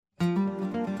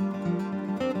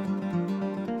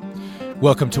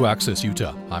Welcome to Access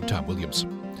Utah. I'm Tom Williams.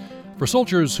 For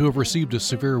soldiers who have received a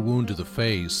severe wound to the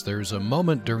face, there's a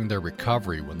moment during their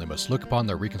recovery when they must look upon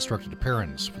their reconstructed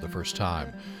appearance for the first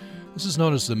time. This is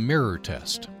known as the mirror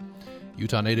test.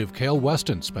 Utah native Kael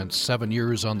Weston spent 7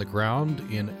 years on the ground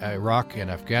in Iraq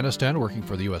and Afghanistan working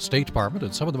for the U.S. State Department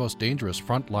at some of the most dangerous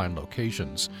frontline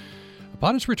locations.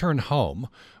 Upon his return home,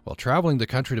 while traveling the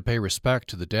country to pay respect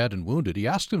to the dead and wounded, he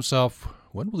asked himself,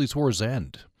 when will these wars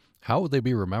end? How will they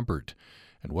be remembered?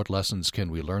 And what lessons can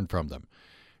we learn from them?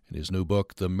 In his new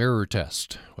book, The Mirror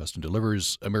Test, Weston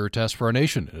delivers a mirror test for our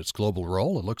nation and its global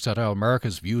role and looks at how America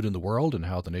is viewed in the world and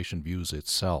how the nation views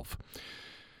itself.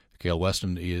 Kael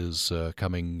Weston is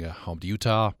coming home to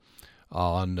Utah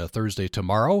on Thursday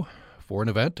tomorrow for an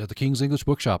event at the King's English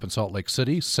Bookshop in Salt Lake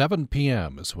City. 7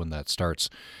 p.m. is when that starts.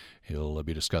 He'll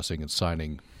be discussing and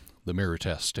signing the mirror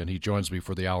test, and he joins me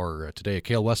for the hour today.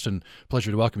 Kael Weston, pleasure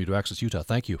to welcome you to Access Utah.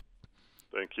 Thank you.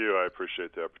 Thank you. I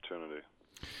appreciate the opportunity.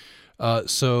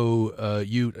 So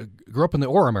you grew up in the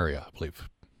Orem area, I believe.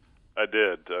 I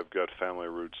did. I've got family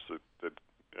roots that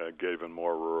get even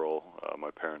more rural.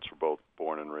 My parents were both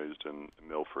born and raised in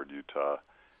Milford, Utah,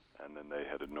 and then they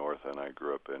headed north, and I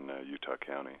grew up in Utah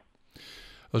County. I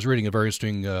was reading a very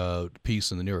interesting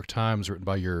piece in the New York Times written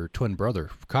by your twin brother,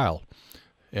 Kael.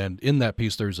 And in that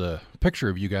piece, there's a picture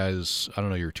of you guys, I don't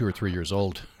know, you're 2 or 3 years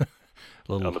old.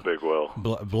 Little on the big wheel.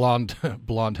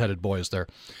 Blonde-headed boys there.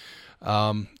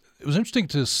 It was interesting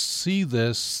to see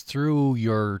this through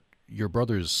your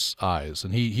brother's eyes.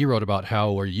 And he wrote about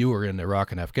how where you were in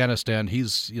Iraq and Afghanistan,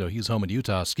 he's home in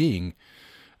Utah skiing,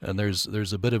 and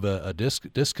there's a bit of a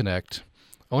disconnect.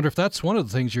 I wonder if that's one of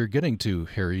the things you're getting to,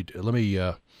 Harry. Let me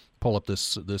pull up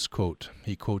this quote.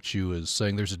 He quotes you as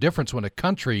saying, "There's a difference when a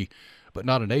country, but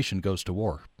not a nation, goes to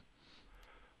war."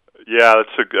 Yeah,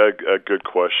 that's a good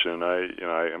question.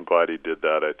 I am glad he did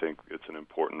that. I think it's an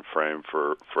important frame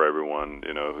for everyone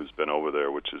who's been over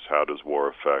there, which is how does war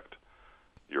affect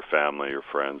your family, your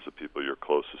friends, the people you're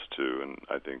closest to. And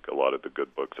I think a lot of the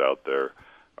good books out there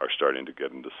are starting to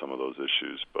get into some of those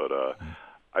issues. But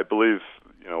I believe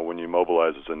when you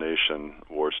mobilize as a nation,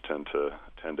 wars tend to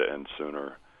end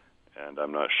sooner. And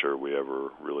I'm not sure we ever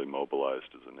really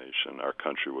mobilized as a nation. Our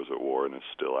country was at war and is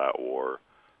still at war.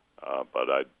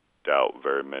 But I doubt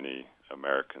very many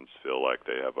Americans feel like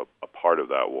they have a part of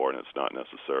that war, and it's not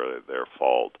necessarily their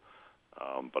fault.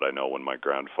 But I know when my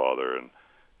grandfather and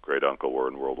great uncle were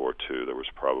in World War II, there was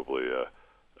probably a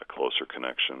closer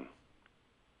connection.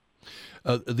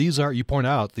 You point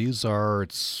out,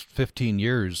 it's 15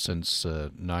 years since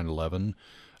 9/11.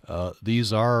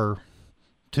 These are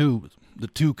the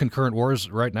two concurrent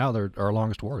wars right now. They're our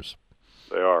longest wars.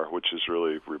 They are, which is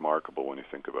really remarkable when you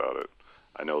think about it.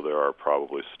 I know there are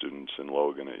probably students in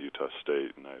Logan at Utah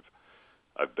State, and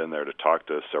I've been there to talk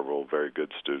to several very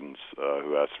good students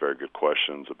who ask very good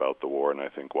questions about the war, and I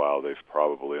think, wow, they've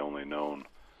probably only known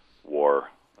war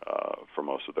for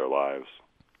most of their lives.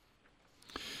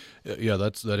 Yeah,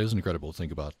 that is incredible to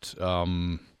think about.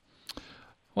 I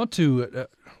want to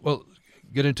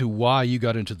get into why you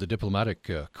got into the diplomatic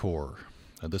corps.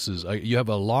 This is you have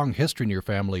a long history in your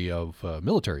family of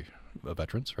military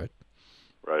veterans, right?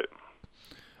 Right.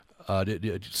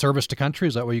 Did service to country,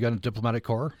 is that why you got into diplomatic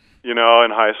corps? In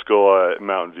high school at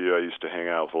Mountain View, I used to hang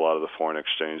out with a lot of the foreign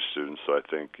exchange students. So I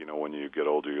think, when you get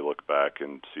older, you look back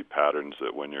and see patterns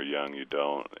that when you're young, you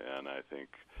don't. And I think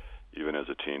even as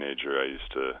a teenager, I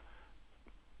used to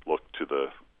look to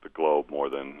the globe more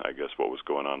than, I guess, what was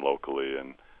going on locally.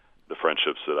 And the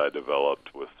friendships that I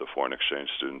developed with the foreign exchange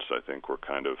students, I think, were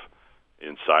kind of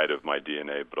inside of my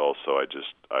DNA. But also,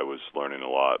 I was learning a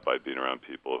lot by being around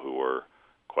people who were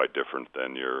quite different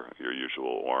than your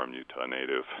usual Orem, Utah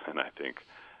native. And I think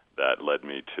that led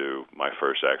me to my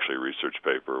first actually research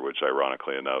paper, which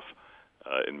ironically enough,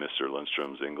 in Mr.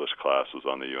 Lindstrom's English class was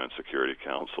on the UN Security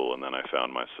Council. And then I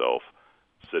found myself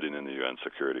sitting in the UN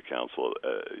Security Council,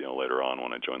 later on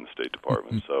when I joined the State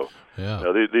Department. So, yeah.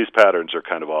 These patterns are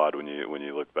kind of odd when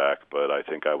you look back. But I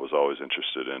think I was always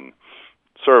interested in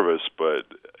service,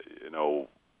 but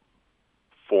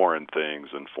foreign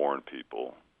things and foreign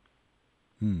people.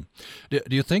 Do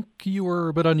you think you were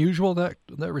a bit unusual in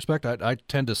that respect? I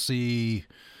tend to see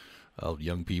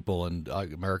young people and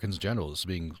Americans in general as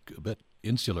being a bit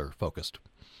insular focused.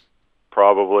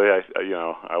 Probably. I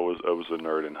was a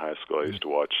nerd in high school. I used to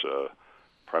watch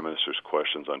Prime Minister's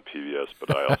Questions on PBS,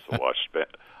 but I also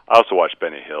watched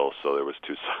Benny Hill. So there was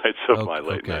two sides of my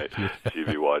late night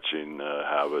TV watching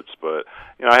habits. But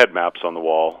I had maps on the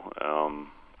wall.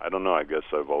 I don't know. I guess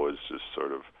I've always just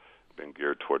sort of been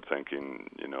geared toward thinking,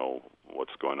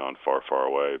 what's going on far, far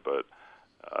away, but,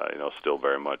 still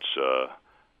very much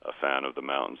a fan of the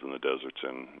mountains and the deserts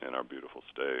in our beautiful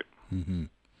state. Mm-hmm.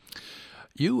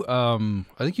 You, I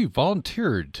think you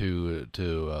volunteered to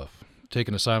take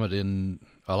an assignment in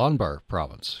Al-Anbar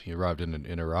province. You arrived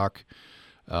in Iraq,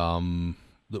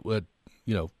 that would,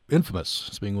 infamous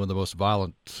as being one of the most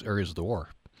violent areas of the war.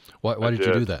 Why did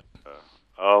you do that?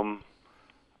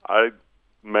 I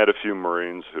met a few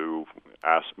Marines who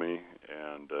asked me,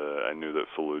 and I knew that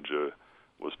Fallujah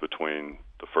was between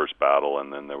the first battle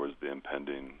and then there was the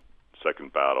impending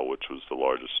second battle, which was the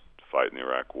largest fight in the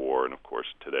Iraq War. And of course,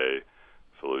 today,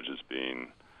 Fallujah is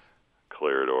being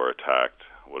cleared or attacked,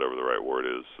 whatever the right word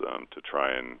is, to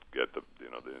try and get the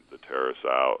terrorists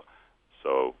out.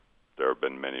 So there have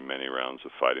been many, many rounds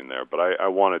of fighting there. But I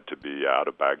wanted to be out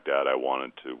of Baghdad. I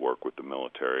wanted to work with the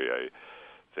military. I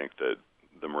think that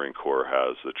the Marine Corps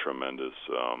has a tremendous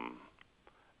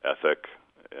ethic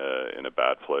in a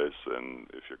bad place, and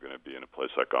if you're going to be in a place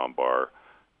like Anbar,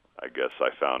 I guess I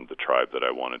found the tribe that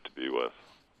I wanted to be with.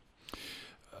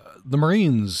 The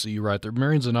Marines, you write, the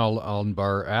Marines in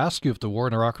Al-Anbar ask you if the war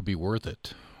in Iraq would be worth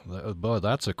it. Boy,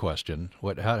 that's a question.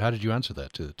 How did you answer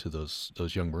that to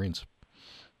those young Marines?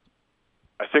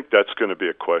 I think that's going to be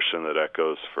a question that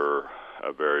echoes for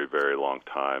a very, very long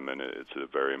time, and it's a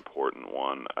very important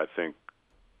one. I think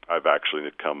I've actually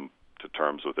come to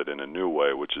terms with it in a new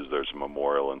way, which is there's a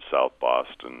memorial in South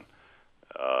Boston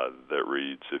that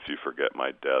reads, "If you forget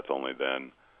my death, only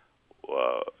then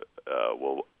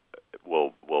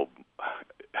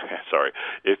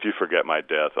if you forget my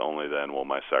death, only then will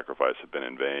my sacrifice have been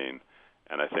in vain."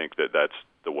 And I think that that's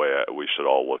the way we should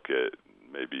all look at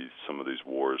maybe some of these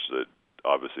wars that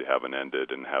obviously haven't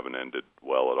ended and haven't ended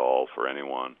well at all for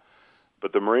anyone.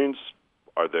 But the Marines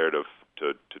are there to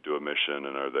do a mission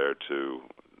and are there to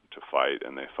fight,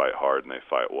 and they fight hard and they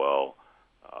fight well.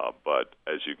 But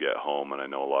as you get home, and I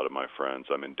know a lot of my friends,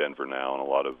 I'm in Denver now, and a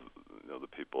lot of the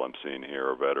people I'm seeing here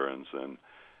are veterans, and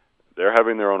they're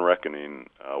having their own reckoning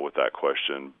with that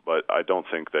question. But I don't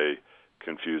think they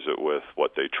confuse it with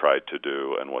what they tried to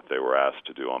do and what they were asked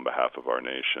to do on behalf of our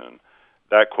nation.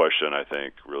 That question, I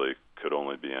think, really could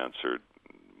only be answered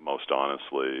most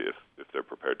honestly if they're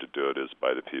prepared to do it is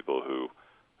by the people who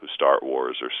start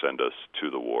wars or send us to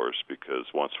the wars, because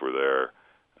once we're there,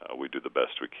 we do the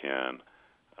best we can.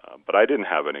 But I didn't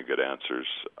have any good answers.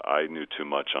 I knew too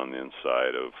much on the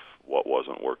inside of what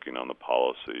wasn't working on the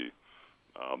policy.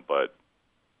 But,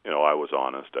 I was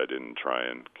honest. I didn't try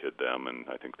and kid them, and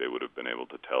I think they would have been able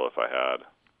to tell if I had.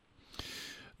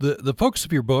 The focus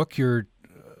of your book,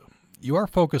 you are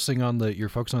focusing on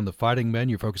the fighting men.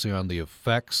 You're focusing on the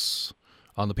effects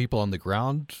on the people on the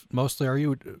ground mostly, are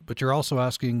you? But you're also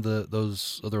asking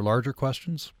those other larger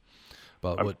questions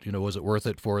about what was it worth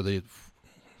it for the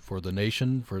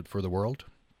nation, for the world?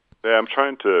 Yeah, I'm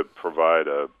trying to provide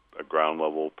a ground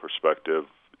level perspective.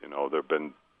 There have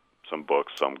been some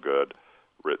books, some good,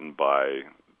 written by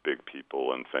big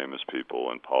people and famous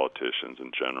people and politicians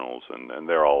and generals, and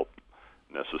they're all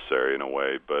necessary in a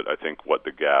way. But I think what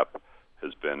the gap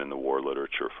has been in the war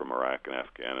literature from Iraq and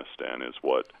Afghanistan is,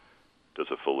 what does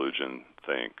a Fallujah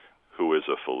think? Who is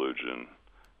a Fallujah?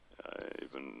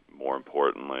 Even more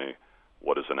importantly,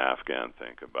 what does an Afghan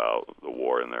think about the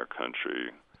war in their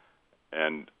country?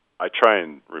 And I try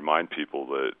and remind people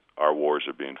that our wars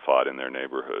are being fought in their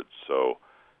neighborhoods. So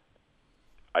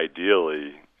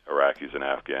ideally, Iraqis and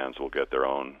Afghans will get their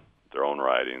own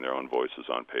writing, their own voices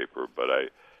on paper. But I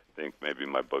think maybe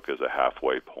my book is a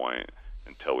halfway point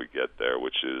until we get there,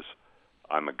 which is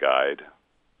I'm a guide.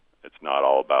 It's not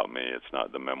all about me. It's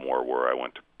not the memoir where I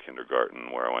went to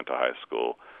kindergarten, where I went to high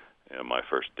school, my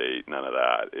first date, none of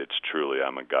that. It's truly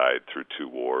I'm a guide through two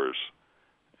wars,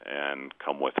 and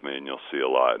come with me and you'll see a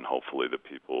lot, and hopefully the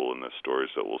people and the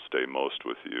stories that will stay most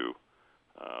with you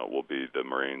will be the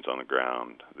Marines on the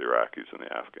ground, the Iraqis and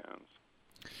the Afghans.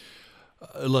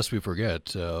 Lest we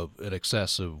forget, in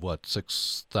excess of,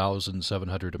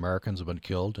 6,700 Americans have been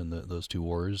killed in those two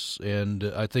wars. And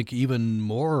I think even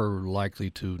more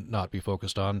likely to not be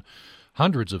focused on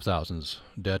hundreds of thousands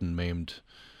dead and maimed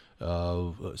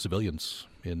civilians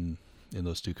in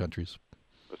those two countries.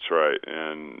 That's right.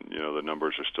 And, the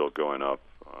numbers are still going up.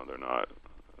 They're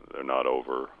not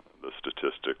over. The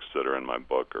statistics that are in my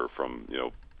book are from,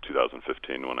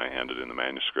 2015 when I handed in the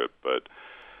manuscript. But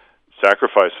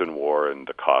sacrifice in war and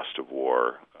the cost of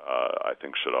war, I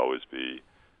think, should always be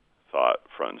thought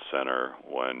front and center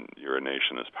when you're a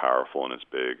nation as powerful and as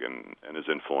big and as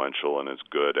influential and as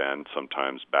good and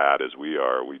sometimes bad as we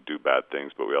are. We do bad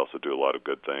things, but we also do a lot of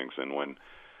good things. And when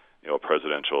a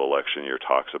presidential election year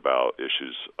talks about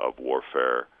issues of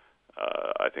warfare,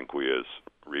 I think we as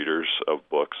readers of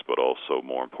books, but also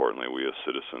more importantly, we as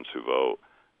citizens who vote,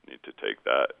 need to take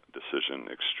that decision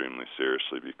extremely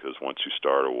seriously, because once you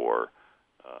start a war,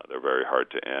 they're very hard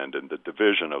to end. And the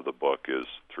division of the book is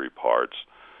three parts: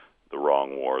 the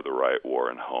wrong war, the right war,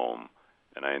 and home.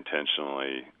 And I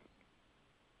intentionally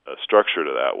structured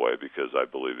it that way because I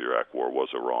believe the Iraq War was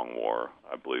a wrong war.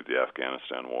 I believe the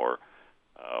Afghanistan War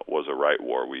was a right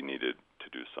war. We needed to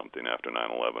do something after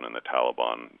 9/11, and the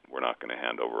Taliban were not going to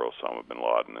hand over Osama bin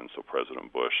Laden, and so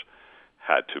President Bush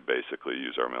had to basically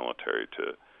use our military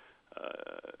to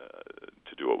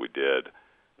do what we did.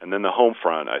 And then the home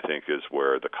front, I think, is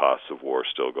where the costs of war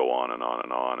still go on and on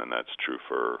and on, and that's true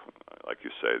for, like you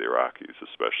say, the Iraqis,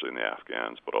 especially in the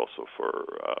Afghans, but also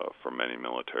for many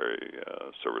military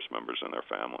service members and their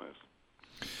families.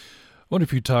 I wonder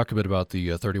if you talk a bit about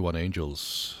the 31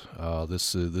 Angels.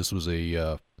 This was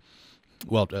a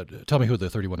tell me who the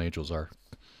 31 Angels are.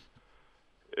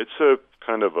 It's a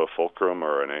kind of a fulcrum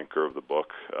or an anchor of the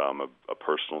book, a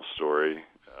personal story.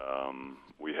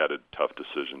 We had a tough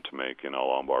decision to make in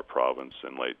Al-Anbar province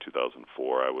in late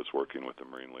 2004. I was working with the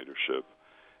Marine leadership,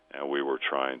 and we were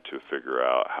trying to figure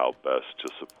out how best to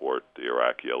support the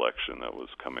Iraqi election that was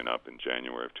coming up in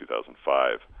January of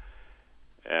 2005.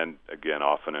 And again,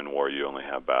 often in war you only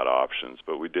have bad options,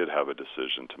 but we did have a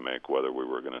decision to make whether we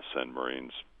were going to send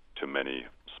Marines to many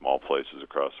small places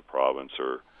across the province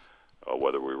or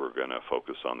whether we were going to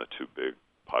focus on the two big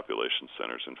population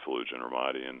centers in Fallujah and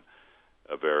Ramadi. And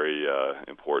a very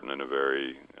important and a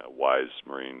very wise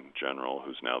Marine general,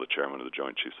 who's now the chairman of the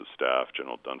Joint Chiefs of Staff,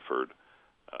 General Dunford,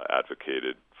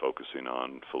 advocated focusing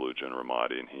on Fallujah and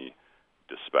Ramadi, and he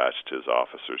dispatched his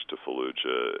officers to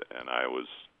Fallujah. And I was,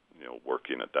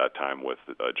 working at that time with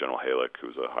General Halleck,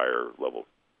 who's a higher level,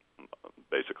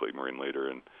 basically Marine leader,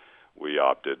 and we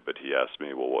opted. But he asked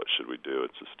me, well, what should we do?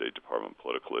 It's a State Department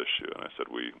political issue, and I said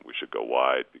we should go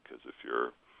wide, because if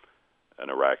you're an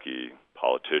Iraqi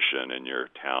politician in your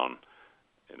town,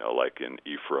 like in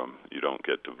Ephraim, you don't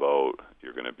get to vote,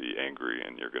 you're going to be angry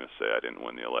and you're going to say, I didn't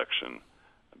win the election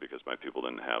because my people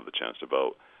didn't have the chance to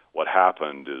vote. What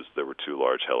happened is there were two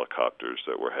large helicopters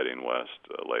that were heading west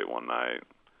late one night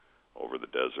over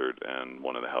the desert, and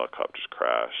one of the helicopters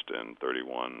crashed, and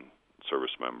 31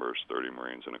 service members, 30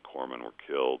 Marines and a corpsman were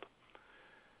killed.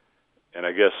 And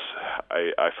I guess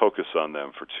I focus on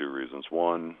them for two reasons.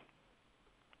 One,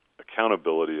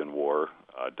 accountability in war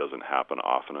doesn't happen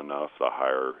often enough the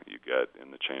higher you get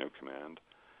in the chain of command.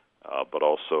 But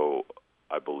also,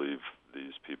 I believe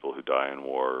these people who die in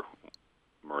war,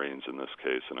 Marines in this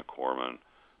case and a corpsman,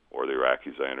 or the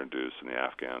Iraqis I introduced and the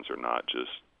Afghans, are not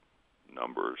just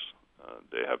numbers.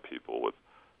 They have people with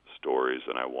stories,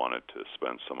 and I wanted to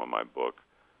spend some of my book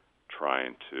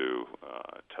trying to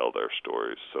tell their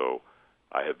stories. So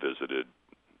I have visited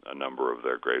a number of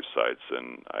their grave sites,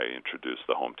 and I introduced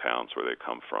the hometowns where they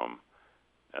come from.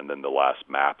 And then the last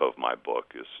map of my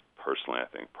book is, personally, I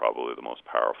think, probably the most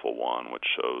powerful one, which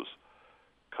shows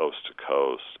coast to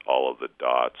coast all of the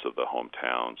dots of the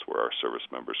hometowns where our service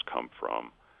members come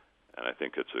from. And I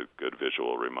think it's a good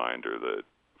visual reminder that,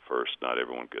 first, not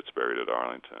everyone gets buried at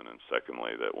Arlington, and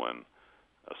secondly, that when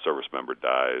a service member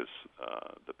dies,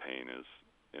 the pain is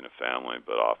in a family,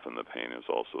 but often the pain is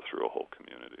also through a whole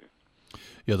community.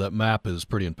 Yeah, that map is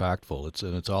pretty impactful.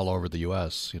 It's all over the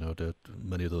U.S.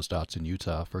 Many of those dots in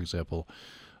Utah, for example.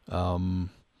 One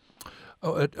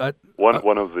of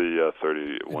the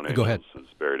 31 angels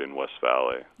is buried in West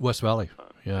Valley. West Valley,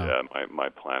 yeah. Yeah, my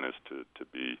plan is to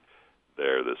be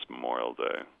there this Memorial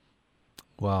Day.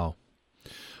 Wow.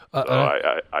 So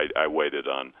I waited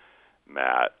on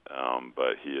Matt,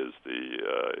 but he is the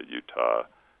Utah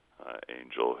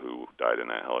angel who died in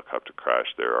that helicopter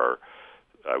crash.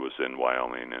 I was in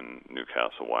Wyoming, in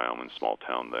Newcastle, Wyoming, small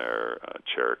town there,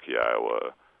 Cherokee,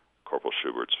 Iowa. Corporal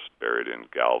Schubert's buried in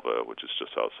Galva, which is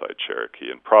just outside Cherokee.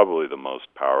 And probably the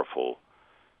most powerful,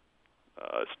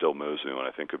 it still moves me when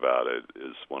I think about it,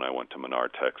 is when I went to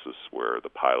Menard, Texas, where the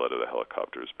pilot of the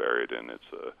helicopter is buried, and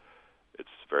it's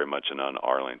very much an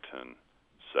un-Arlington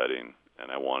setting.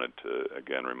 And I wanted to,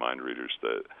 again, remind readers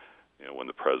that, when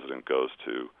the president goes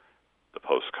to the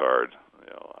postcard,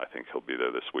 I think he'll be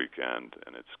there this weekend,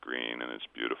 and it's green and it's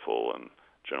beautiful, and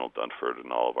General Dunford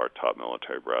and all of our top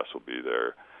military brass will be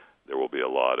there. There will be a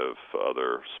lot of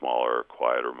other smaller,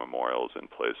 quieter memorials in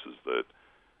places that,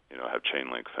 have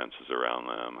chain link fences around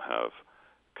them, have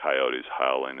coyotes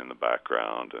howling in the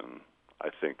background, and I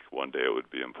think one day it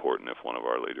would be important if one of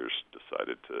our leaders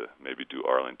decided to maybe do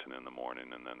Arlington in the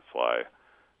morning and then fly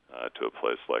to a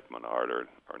place like Menard or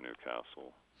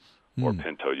Newcastle, or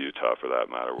Pinto, Utah, for that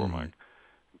matter, where my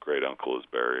great uncle is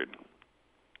buried.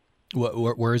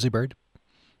 Where is he buried?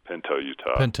 Pinto,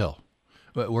 Utah. Pinto.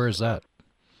 Where is that?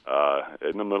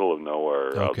 in the middle of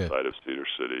nowhere, outside of Cedar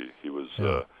City. He was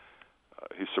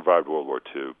he survived World War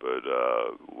II, but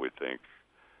we think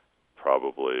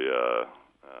probably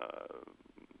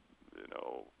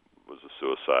was a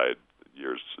suicide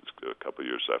a couple of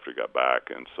years after he got back,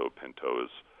 and so Pintos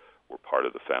were part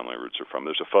of the family roots are from.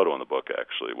 There's a photo in the book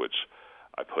actually, which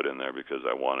I put in there because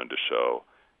I wanted to show,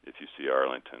 if you see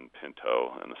Arlington,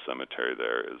 Pinto, and the cemetery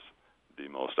there is the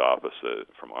most opposite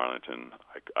from Arlington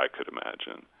I could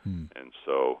imagine. And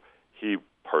so he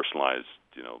personalized,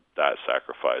 that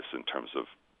sacrifice in terms of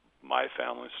my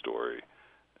family story.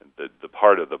 And the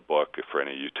part of the book, for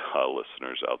any Utah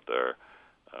listeners out there,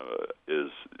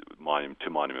 is to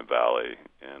Monument Valley,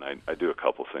 and I do a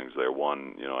couple things there.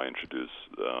 One, I introduce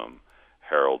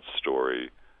Harold's story,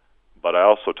 but I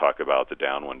also talk about the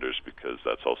Downwinders because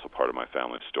that's also part of my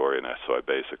family story. And so I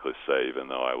basically say, even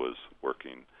though I was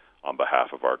working on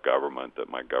behalf of our government, that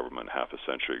my government half a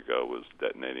century ago was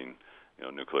detonating,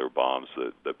 nuclear bombs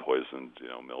that poisoned,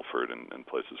 Milford and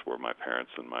places where my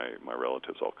parents and my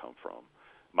relatives all come from.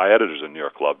 My editors in New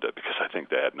York loved it because I think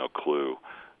they had no clue,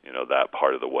 that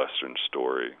part of the Western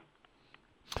story.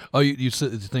 Oh, you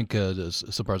think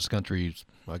some parts of the country,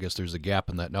 I guess there's a gap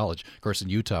in that knowledge. Of course, in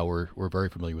Utah, we're very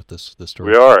familiar with this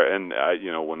story. We are, and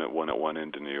when it went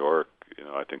into New York,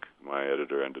 I think my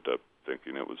editor ended up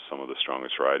thinking it was some of the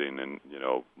strongest writing. And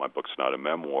my book's not a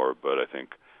memoir, but I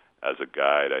think as a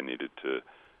guide, I needed to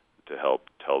help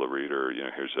tell the reader,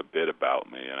 here's a bit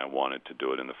about me, and I wanted to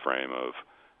do it in the frame of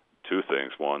two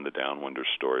things: one, the Downwinder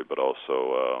story, but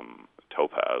also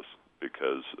Topaz,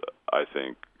 because I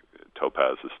think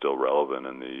Topaz is still relevant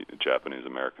in the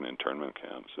Japanese-American internment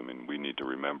camps. I mean, we need to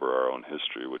remember our own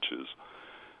history, which is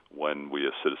when we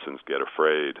as citizens get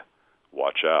afraid,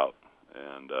 watch out.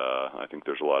 And I think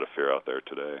there's a lot of fear out there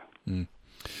today. I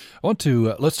want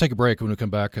to, let's take a break. When we come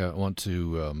back, I want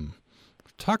to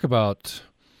talk about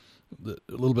a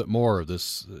little bit more of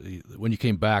this. When you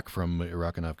came back from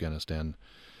Iraq and Afghanistan,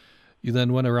 you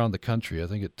then went around the country. I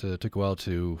think it took a while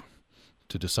to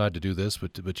decide to do this,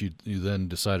 but you then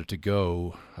decided to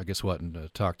go, I guess, and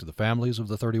talk to the families of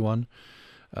the 31.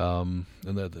 And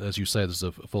that, as you say, this is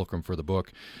a fulcrum for the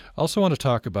book. I also want to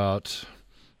talk about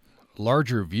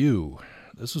larger view.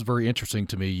 This was very interesting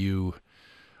to me. You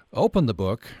opened the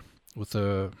book with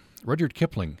a Rudyard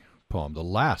Kipling poem, The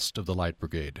Last of the Light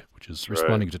Brigade, which is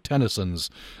responding to Tennyson's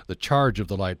The Charge of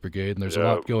the Light Brigade, and there's a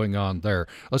lot going on there.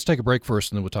 Let's take a break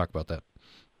first, and then we'll talk about that.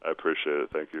 I appreciate it.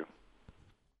 Thank you.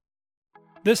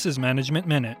 This is Management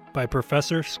Minute by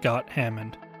Professor Scott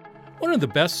Hammond. One of the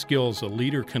best skills a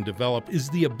leader can develop is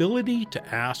the ability to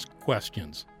ask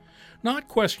questions. Not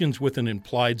questions with an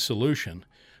implied solution,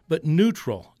 but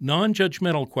neutral,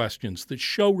 non-judgmental questions that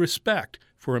show respect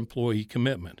for employee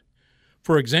commitment.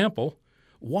 For example,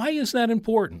 why is that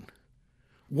important?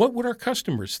 What would our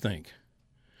customers think?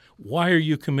 Why are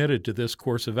you committed to this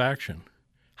course of action?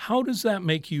 How does that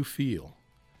make you feel?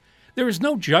 There is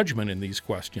no judgment in these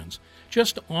questions,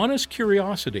 just honest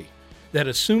curiosity that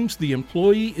assumes the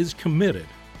employee is committed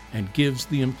and gives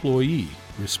the employee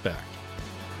respect.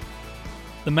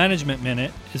 The Management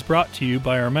Minute is brought to you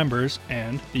by our members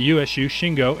and the USU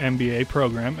Shingo MBA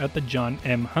program at the John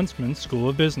M. Huntsman School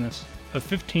of Business, a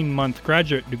 15-month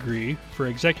graduate degree for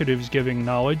executives giving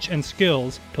knowledge and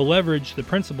skills to leverage the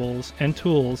principles and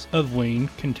tools of lean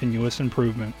continuous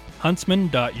improvement.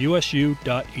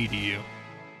 huntsman.usu.edu.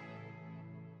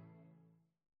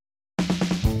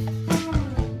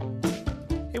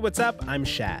 Hey, what's up? I'm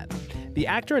Shad. The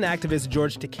actor and activist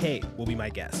George Takei will be my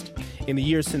guest. In the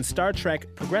years since Star Trek,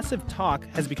 progressive talk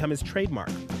has become his trademark.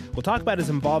 We'll talk about his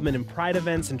involvement in pride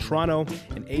events in Toronto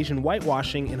and Asian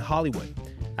whitewashing in Hollywood.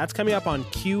 That's coming up on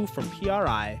Q from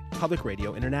PRI, Public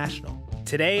Radio International.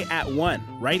 Today at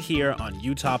 1, right here on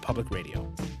Utah Public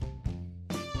Radio.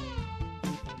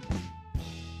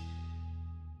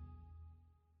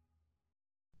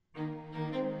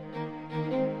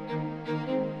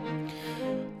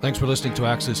 Thanks for listening to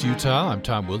Access Utah. I'm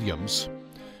Tom Williams.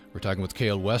 We're talking with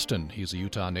Kael Weston. He's a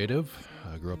Utah native,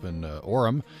 grew up in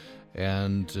Orem,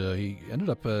 and he ended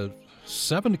up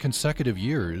 7 consecutive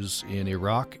years in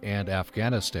Iraq and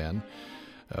Afghanistan,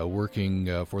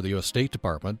 working for the U.S. State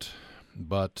Department,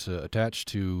 but attached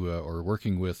to or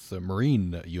working with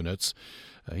Marine units.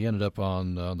 He ended up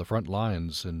on the front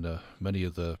lines in many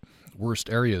of the worst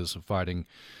areas of fighting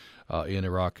in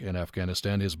Iraq and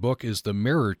Afghanistan. His book is The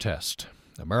Mirror Test: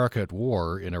 America at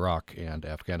War in Iraq and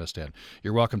Afghanistan.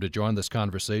 You're welcome to join this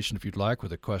conversation if you'd like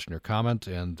with a question or comment,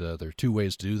 and there are 2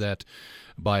 ways to do that: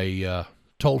 by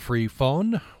toll-free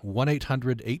phone,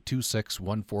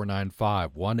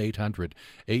 1-800-826-1495,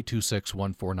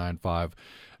 1-800-826-1495.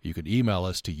 You can email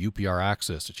us to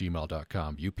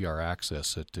upraccess@gmail.com,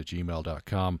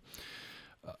 upraccess@gmail.com.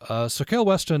 So, Kael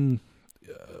Weston,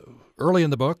 early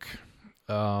in the book,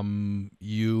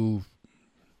 you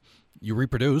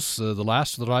reproduce the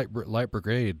last of the Light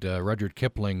Brigade, Rudyard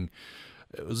Kipling.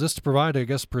 Was this to provide, I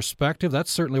guess, perspective?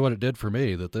 That's certainly what it did for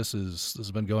me, that this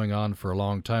has been going on for a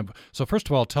long time. So first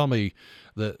of all, tell me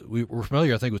that we're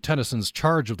familiar, I think, with Tennyson's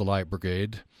Charge of the Light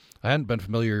Brigade. I hadn't been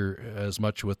familiar as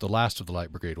much with the last of the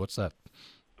Light Brigade. What's that?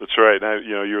 That's right. Now,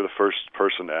 you were the first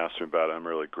person to ask me about it. I'm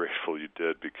really grateful you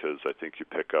did, because I think you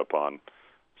pick up on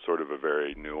sort of a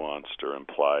very nuanced or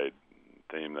implied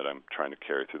theme that I'm trying to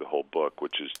carry through the whole book,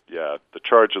 which is, the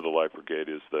Charge of the Light Brigade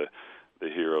is the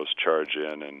heroes charge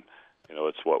in, and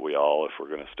it's what we all, if we're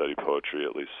going to study poetry,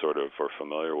 at least sort of are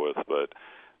familiar with. But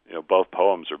both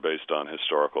poems are based on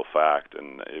historical fact,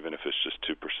 and even if it's just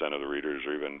 2% of the readers,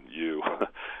 or even you,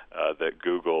 that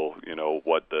Google,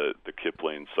 what the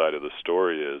Kipling side of the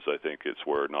story is, I think it's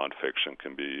where nonfiction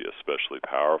can be especially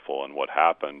powerful. And what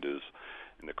happened is,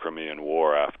 in the Crimean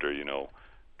War, after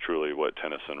truly what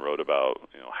Tennyson wrote about,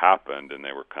 happened, and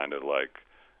they were kind of like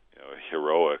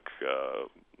heroic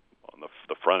on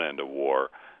the front end of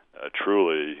war.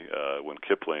 Truly, when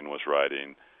Kipling was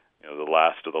writing, the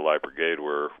last of the Light Brigade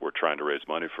were trying to raise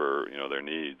money for their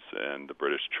needs, and the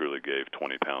British truly gave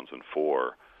 20 pounds in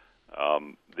 4.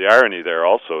 The irony there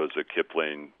also is that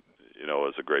Kipling,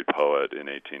 as a great poet in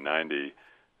 1890,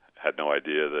 had no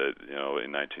idea that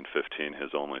in 1915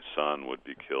 his only son would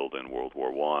be killed in World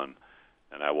War I.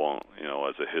 And I won't,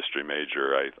 as a history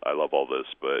major, I love all this,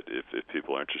 but if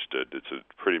people are interested, it's a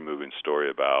pretty moving story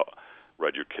about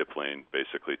Rudyard Kipling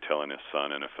basically telling his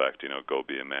son, in effect, go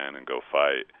be a man and go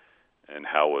fight. And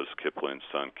how was Kipling's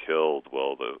son killed?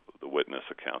 Well, the witness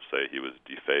accounts say he was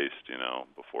defaced,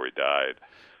 before he died.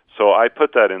 So I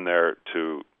put that in there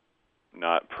to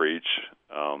not preach,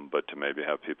 but to maybe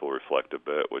have people reflect a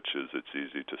bit, which is it's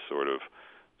easy to sort of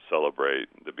celebrate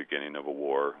the beginning of a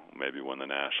war, maybe when the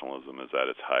nationalism is at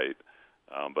its height,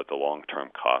 but the long-term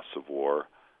costs of war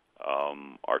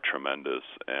are tremendous.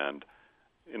 And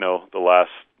the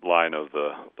last line of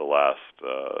the last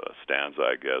stanza,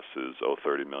 I guess, is, "Oh,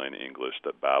 30 million English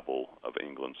that babble of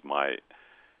England's might."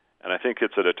 And I think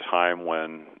it's at a time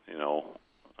when,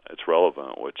 it's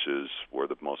relevant, which is we're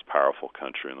the most powerful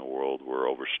country in the world. We're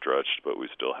overstretched, but we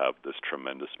still have this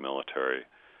tremendous military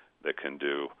that can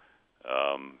do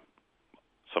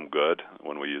some good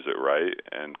when we use it right,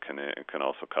 and can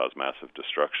also cause massive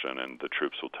destruction. And the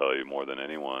troops will tell you more than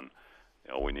anyone,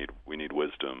 we need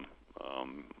wisdom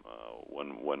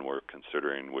when we're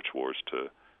considering which wars to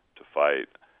fight.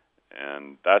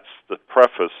 And that's the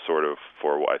preface sort of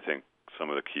for, I think, some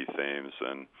of the key themes.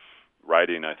 And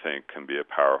writing, I think, can be a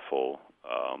powerful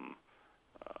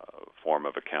form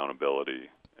of accountability.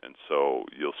 And so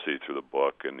you'll see through the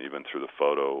book, and even through the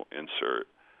photo insert,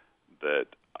 that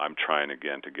I'm trying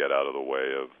again to get out of the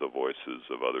way of the voices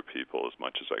of other people as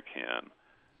much as I can.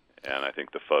 And I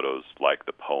think the photos, like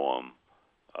the poem,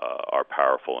 are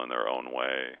powerful in their own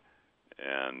way.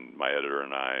 And my editor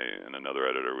and I and another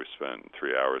editor, we spent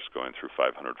 3 hours going through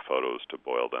 500 photos to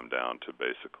boil them down to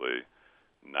basically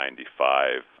 90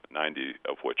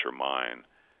 of which are mine.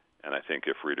 And I think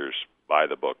if readers buy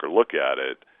the book or look at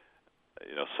it,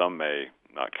 some may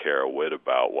not care a whit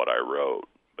about what I wrote,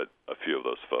 but a few of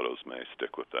those photos may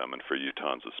stick with them. And for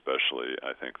Utahns especially,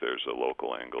 I think there's a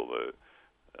local angle that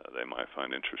they might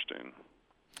find interesting.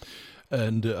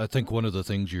 And I think one of the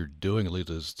things you're doing, at least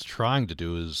is trying to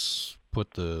do, is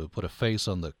put a face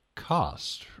on the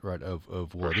cost, right,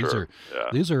 of war. For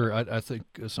These are I think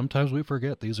sometimes we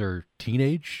forget, these are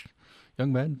teenage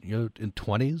young men, in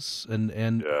 20s,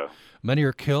 and many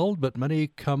are killed, but many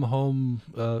come home,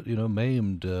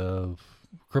 maimed,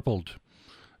 crippled,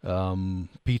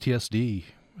 PTSD,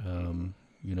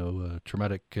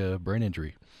 traumatic brain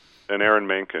injury. And Aaron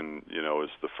Menken, is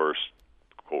the first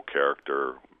quote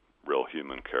character, real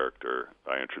human character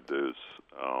I introduce,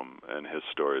 and his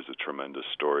story is a tremendous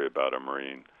story about a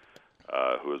Marine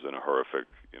who was in a horrific,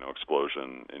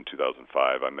 explosion in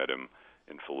 2005. I met him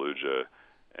in Fallujah,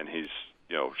 and he's,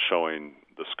 showing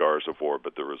the scars of war,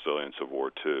 but the resilience of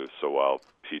war too. So while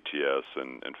PTS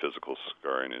and physical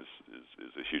scarring is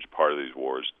a huge part of these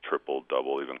wars, triple,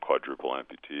 double, even quadruple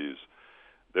amputees,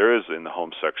 there is in the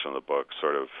home section of the book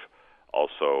sort of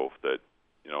also that,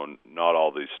 not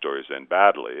all these stories end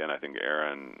badly. And I think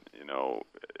Aaron,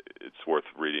 it's worth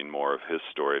reading more of his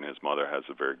story, and his mother has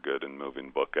a very good and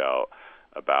moving book out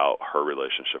about her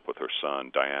relationship with her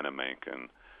son, Diana Menken.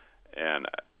 and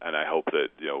I hope that,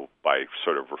 by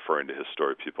sort of referring to his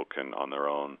story, people can on their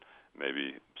own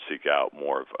maybe seek out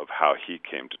more of how he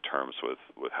came to terms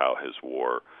with how his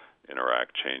war in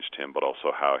Iraq changed him, but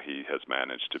also how he has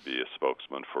managed to be a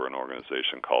spokesman for an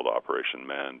organization called Operation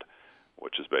Mend,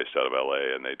 which is based out of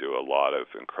LA, and they do a lot of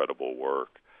incredible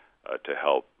work to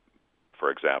help,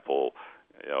 for example,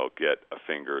 get a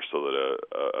finger so that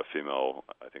a female,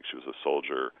 I think she was a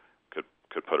soldier, could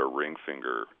put her ring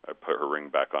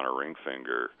back on her ring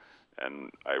finger.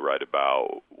 And I write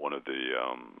about one of the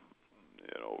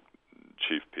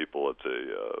chief people at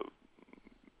the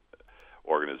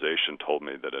organization told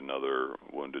me that another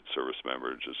wounded service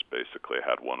member just basically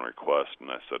had one request,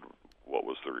 and I said, what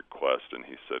was the request? And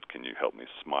he said, can you help me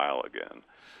smile again?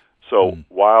 So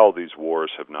while these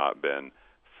wars have not been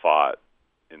fought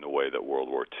in the way that World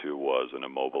War II was, an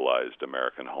immobilized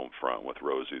American home front with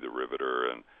Rosie the Riveter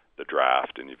and the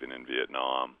draft, and even in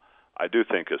Vietnam, I do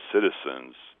think as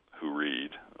citizens who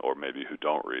read, or maybe who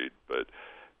don't read, but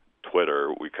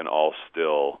Twitter, we can all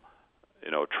still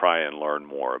try and learn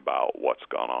more about what's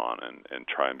gone on and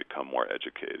try and become more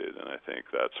educated. And I think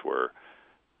that's where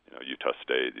Utah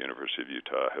State, the University of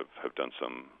Utah, have done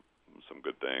some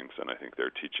good things, and I think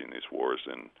they're teaching these wars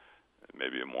in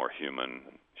maybe a more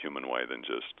human way than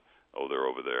just, they're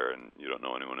over there and you don't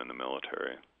know anyone in the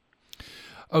military.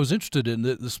 I was interested in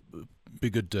this. Be a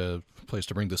good place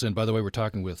to bring this in. By the way, we're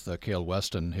talking with Kael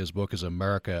Weston. His book is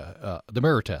America, The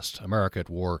Mirror Test, America at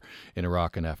War in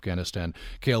Iraq and Afghanistan.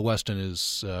 Kael Weston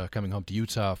is coming home to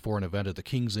Utah for an event at the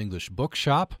King's English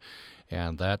Bookshop,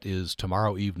 and that is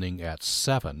tomorrow evening at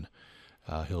 7.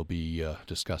 He'll be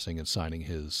discussing and signing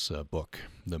his book,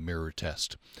 The Mirror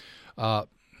Test.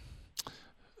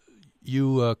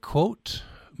 You quote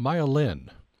Maya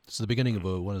Lin. It's the beginning of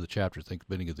one of the chapters, I think,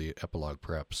 beginning of the epilogue,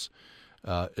 perhaps.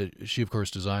 She, of course,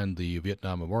 designed the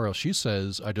Vietnam Memorial. She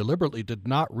says, I deliberately did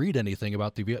not read anything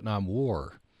about the Vietnam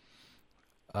War,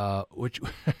 which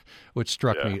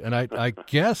struck me. And I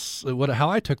guess how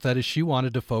I took that is she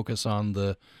wanted to focus on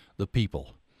the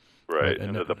people. Right,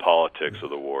 and the politics of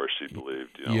the war, she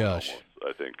believed, almost,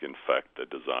 I think, infect the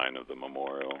design of the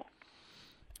memorial.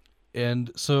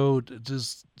 And so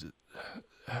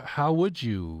how would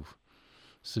you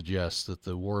suggest that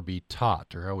the war be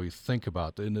taught, or how we think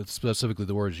about it, and it's specifically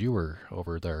the wars you were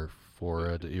over there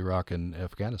for Iraq and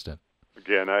Afghanistan?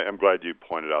 Again, I'm glad you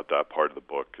pointed out that part of the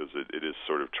book, because it is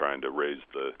sort of trying to raise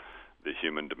the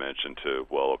human dimension to,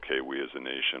 we as a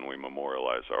nation, we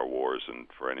memorialize our wars, and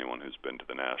for anyone who's been to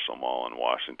the National Mall in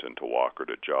Washington to walk or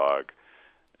to jog,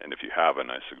 and if you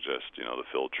haven't, I suggest, the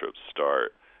field trips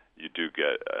start, you do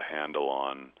get a handle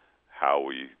on how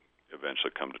we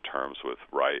eventually come to terms with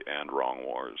right and wrong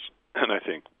wars. And I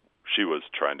think she was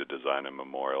trying to design a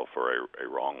memorial for a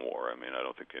wrong war. I mean, I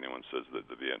don't think anyone says that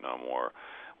the Vietnam War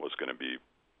was going to be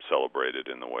celebrated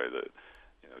in the way that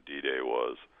D-Day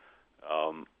was.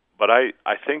 But I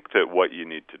think that what you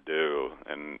need to do,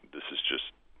 and this is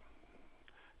just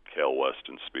Kael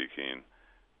Weston speaking,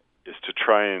 is to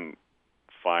try and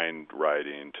find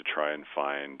writing, to try and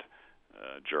find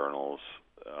journals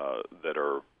that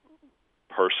are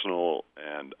personal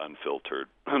and unfiltered.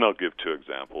 And I'll give 2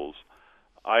 examples.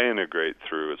 I integrate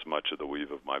through as much of the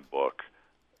weave of my book,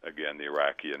 again, the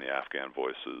Iraqi and the Afghan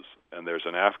voices. And there's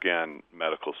an Afghan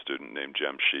medical student named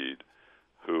Jamshid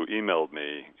who emailed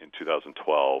me in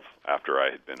 2012 after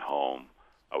I had been home.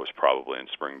 I was probably in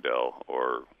Springdale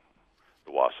or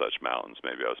the Wasatch Mountains.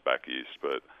 Maybe I was back east.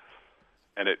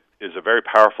 And it is a very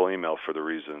powerful email for the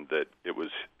reason that it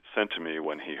was sent to me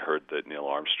when he heard that Neil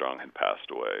Armstrong had passed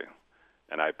away.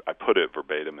 And I put it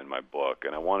verbatim in my book,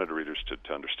 and I wanted readers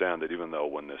to understand that even though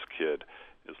when this kid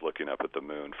is looking up at the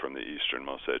moon from the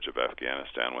easternmost edge of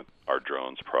Afghanistan with our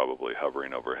drones probably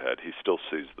hovering overhead, he still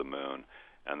sees the moon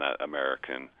and that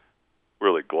American,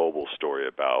 really global story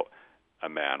about a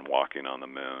man walking on the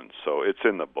moon. So it's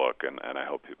in the book, and I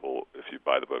hope people, if you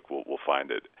buy the book, will find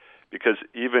it. Because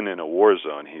even in a war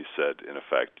zone, he said, in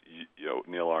effect,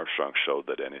 Neil Armstrong showed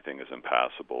that anything is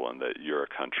impassable and that you're a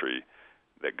country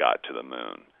that got to the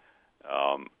moon.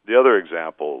 The other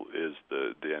example is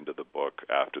the end of the book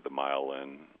after the Maya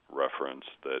Lin reference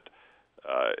that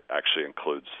actually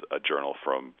includes a journal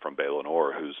from Balin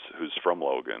Orr, who's from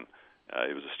Logan.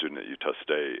 He was a student at Utah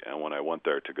State, and when I went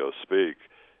there to go speak,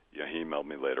 he emailed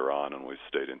me later on, and we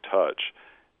stayed in touch.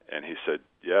 And he said,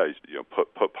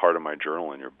 put part of my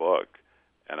journal in your book.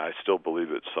 And I still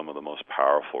believe it's some of the most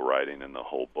powerful writing in the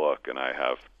whole book, and I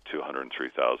have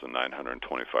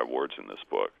 203,925 words in this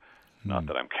book. Not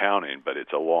that I'm counting, but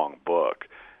it's a long book.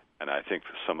 And I think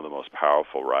some of the most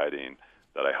powerful writing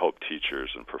that I hope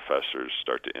teachers and professors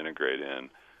start to integrate in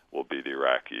will be the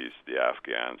Iraqis, the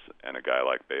Afghans, and a guy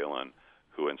like Balin,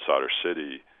 who in Sadr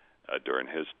City during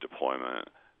his deployment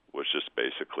was just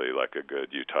basically like a good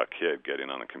Utah kid getting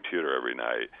on a computer every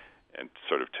night and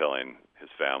sort of telling his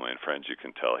family and friends, you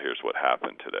can tell here's what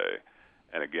happened today.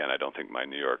 And again, I don't think my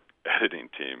New York editing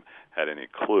team had any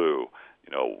clue,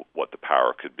 what the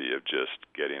power could be of just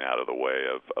getting out of the way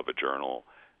of a journal.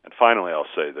 And finally, I'll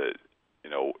say that,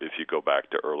 if you go back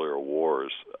to earlier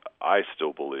wars, I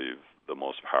still believe the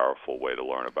most powerful way to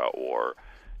learn about war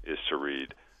is to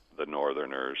read the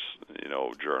Northerners,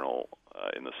 journal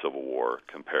in the Civil War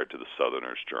compared to the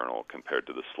Southerners' journal, compared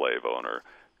to the slave owner,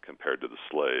 compared to the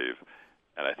slave.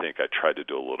 And I think I tried to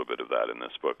do a little bit of that in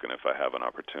this book. And if I have an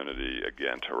opportunity,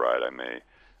 again, to write, I may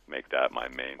make that my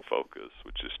main focus,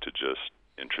 which is to just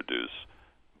introduce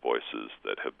voices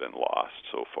that have been lost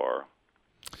so far.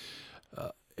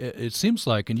 It seems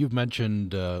like, and you've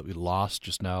mentioned lost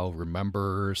just now,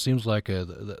 remember, seems like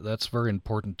that's very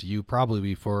important to you,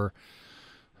 probably for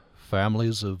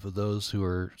families of those who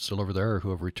are still over there or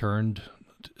who have returned,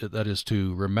 that is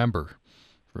to remember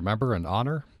and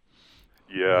honor.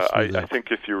 Yeah, I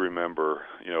think if you remember,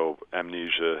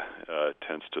 amnesia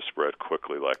tends to spread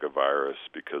quickly like a virus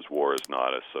because war is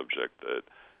not a subject that,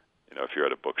 if you're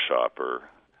at a bookshop or,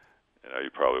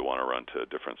 you probably want to run to a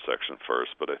different section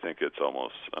first, but I think it's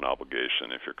almost an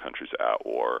obligation if your country's at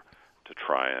war to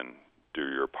try and do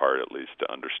your part at least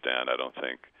to understand. I don't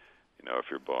think, if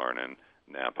you're born in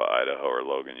Nampa, Idaho, or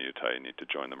Logan, Utah, you need to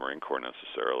join the Marine Corps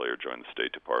necessarily or join the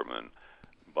State Department.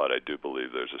 But I do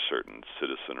believe there's a certain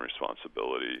citizen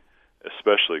responsibility,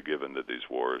 especially given that these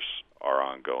wars are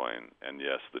ongoing, and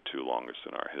yes, the two longest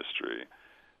in our history.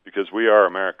 Because we are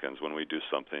Americans. When we do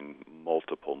something,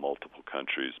 multiple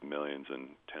countries, millions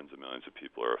and tens of millions of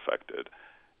people are affected.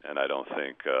 And I don't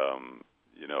think,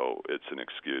 it's an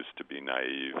excuse to be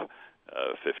naive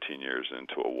 15 years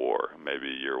into a war, maybe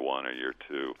year one or year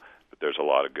two. But there's a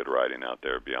lot of good writing out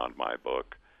there beyond my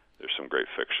book. There's some great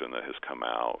fiction that has come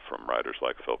out from writers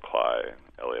like Phil Cly,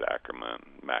 Elliot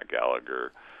Ackerman, Matt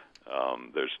Gallagher.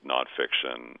 There's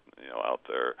nonfiction, out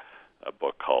there. A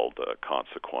book called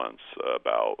Consequence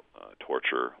about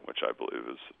torture, which I believe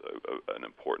is an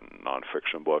important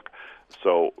nonfiction book.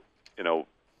 So,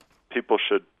 people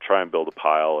should try and build a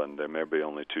pile, and there may be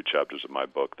only 2 chapters of my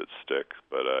book that stick,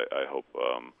 but I hope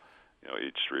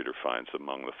each reader finds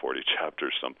among the 40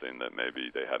 chapters something that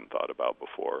maybe they hadn't thought about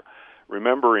before.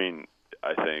 Remembering,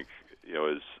 I think,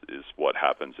 is what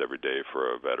happens every day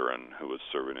for a veteran who was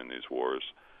serving in these wars.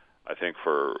 I think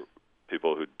for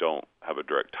people who don't have a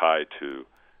direct tie to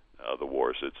the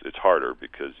wars, it's harder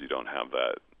because you don't have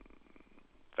that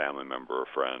family member or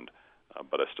friend.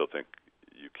 But I still think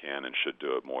you can and should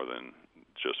do it more than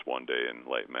just one day in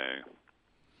late May.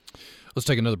 Let's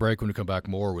take another break. When we come back,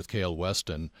 more with Kael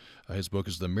Weston. His book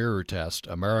is The Mirror Test,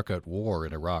 America at War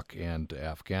in Iraq and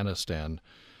Afghanistan.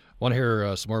 I want to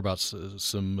hear some more about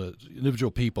some individual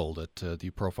people that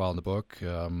you profile in the book,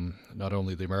 not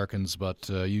only the Americans, but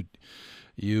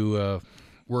you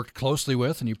worked closely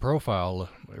with and you profile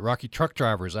Iraqi truck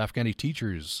drivers, Afghani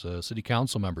teachers, city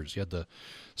council members. You had the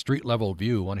street-level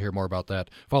view. I want to hear more about that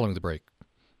following the break.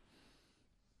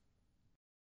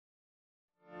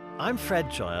 I'm Fred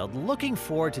Child, looking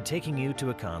forward to taking you to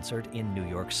a concert in New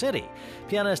York City.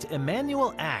 Pianist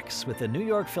Emanuel Ax with the New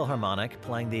York Philharmonic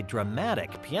playing the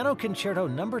dramatic Piano Concerto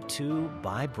No. 2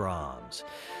 by Brahms.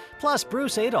 Plus,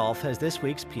 Bruce Adolph has this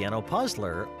week's Piano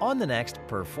Puzzler on the next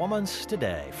Performance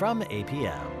Today from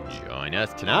APM. Join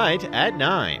us tonight at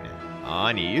 9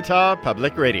 on Utah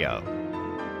Public Radio.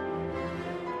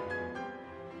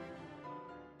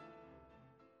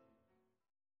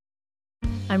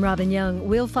 I'm Robin Young.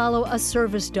 We'll follow a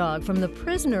service dog from the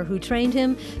prisoner who trained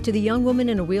him to the young woman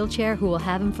in a wheelchair who will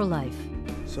have him for life.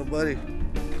 So, buddy.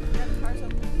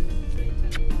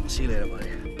 See you later,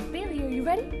 buddy. Bailey, are you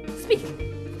ready? Speak.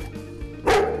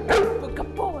 Book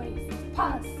up, boys.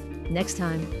 Pause. Next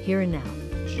time, here and now.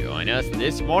 Join us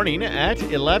this morning at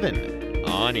 11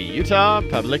 on Utah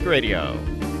Public Radio.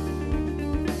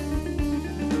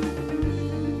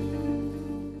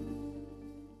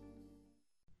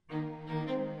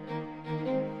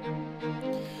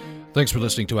 Thanks for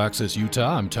listening to Access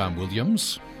Utah. I'm Tom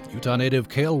Williams. Utah native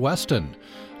Kael Weston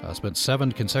spent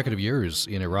 7 consecutive years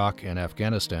in Iraq and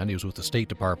Afghanistan. He was with the State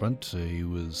Department. He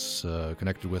was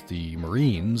connected with the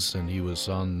Marines, and he was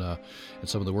in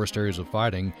some of the worst areas of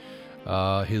fighting.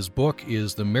 His book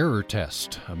is The Mirror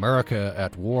Test, America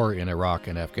at War in Iraq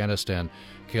and Afghanistan.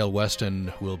 Kael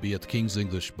Weston will be at the King's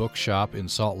English Bookshop in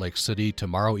Salt Lake City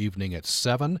tomorrow evening at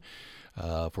 7.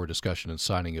 for discussion and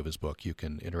signing of his book. You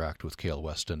can interact with Kael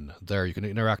Weston there. You can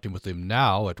interact with him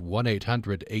now at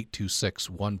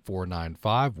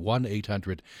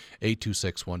 1-800-826-1495,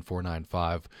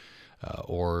 1-800-826-1495,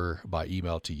 or by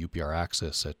email to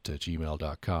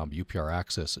upraccess@gmail.com,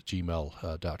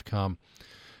 upraccess@gmail.com.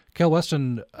 Kael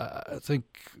Weston, I think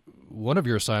one of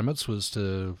your assignments was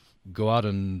to go out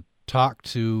and talk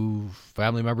to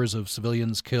family members of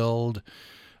civilians killed.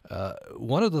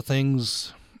 One of the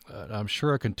things, I'm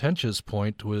sure a contentious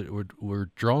point, were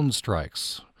drone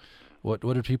strikes. What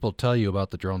did people tell you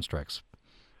about the drone strikes?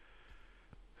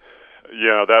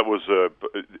 Yeah, that was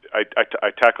I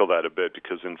tackled that a bit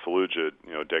because in Fallujah,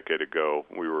 a decade ago,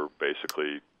 we were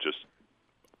basically just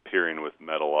peering with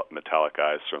metallic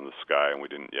eyes from the sky, and we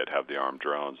didn't yet have the armed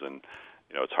drones. And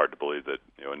it's hard to believe that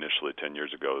initially 10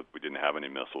 years ago we didn't have any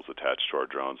missiles attached to our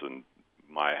drones, and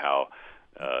how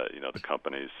the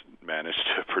companies managed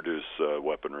to produce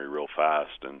weaponry real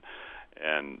fast. And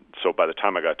so by the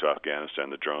time I got to Afghanistan,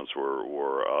 the drones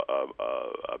were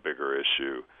a bigger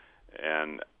issue.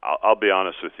 And I'll be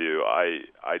honest with you, I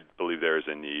believe there is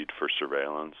a need for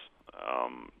surveillance.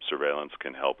 Surveillance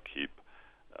can help keep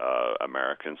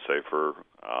Americans safer,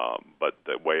 but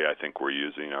the way I think we're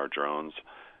using our drones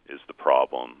is the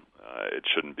problem. It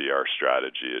shouldn't be our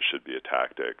strategy. It should be a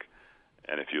tactic.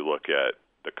 And if you look at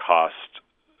the cost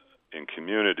in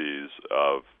communities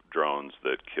of drones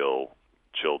that kill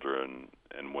children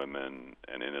and women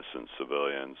and innocent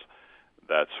civilians,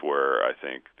 that's where I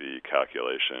think the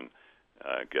calculation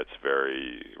gets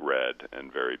very red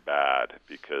and very bad,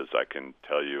 because I can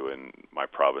tell you in my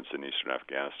province in eastern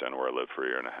Afghanistan, where I lived for a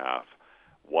year and a half,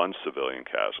 one civilian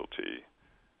casualty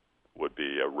would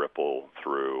be a ripple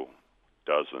through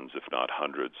dozens, if not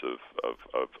hundreds, of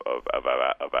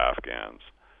Afghans.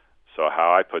 So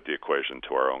how I put the equation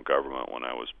to our own government when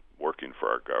I was working for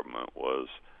our government was,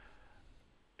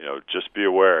 just be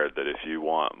aware that if you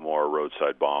want more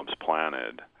roadside bombs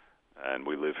planted, and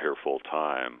we live here full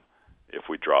time, if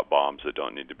we drop bombs that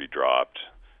don't need to be dropped,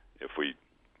 if we,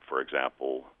 for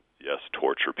example,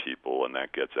 torture people and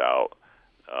that gets out,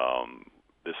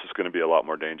 this is going to be a lot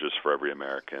more dangerous for every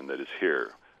American that is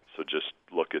here. So just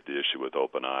look at the issue with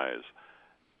open eyes.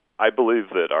 I believe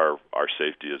that our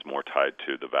safety is more tied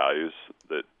to the values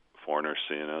that foreigners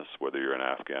see in us, whether you're an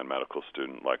Afghan medical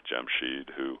student like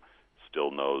Jamshid, who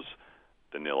still knows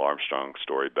the Neil Armstrong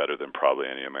story better than probably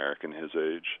any American his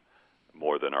age,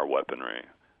 more than our weaponry.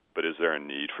 But is there a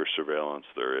need for surveillance?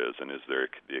 There is. And is there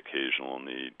the occasional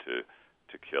need to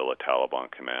kill a Taliban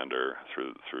commander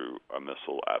through a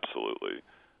missile? Absolutely.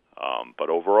 But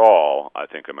overall, I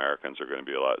think Americans are going to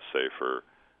be a lot safer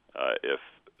if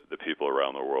the people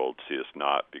around the world see us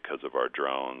not because of our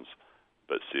drones,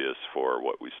 but see us for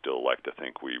what we still like to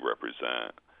think we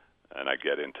represent. And I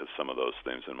get into some of those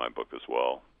things in my book as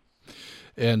well.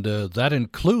 And that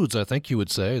includes, I think you would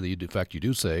say, in fact you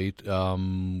do say,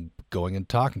 going and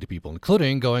talking to people,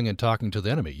 including going and talking to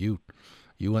the enemy. You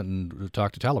went and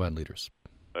talked to Taliban leaders.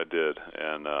 I did,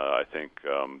 and I think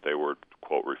they were,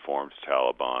 quote, reformed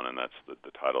Taliban, and that's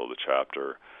the title of the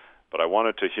chapter. But I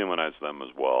wanted to humanize them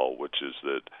as well, which is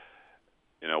that,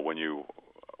 when you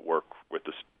work with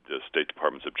the State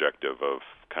Department's objective of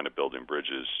kind of building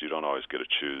bridges, you don't always get to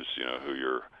choose, who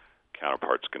your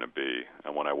counterpart's going to be.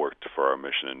 And when I worked for our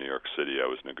mission in New York City, I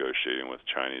was negotiating with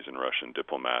Chinese and Russian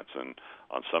diplomats, and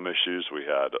on some issues we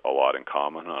had a lot in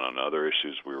common. On other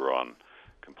issues we were on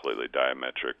completely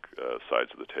diametric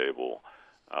sides of the table.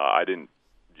 I didn't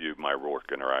view my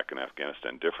work in Iraq and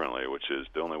Afghanistan differently, which is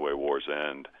the only way wars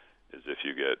end is if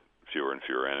you get fewer and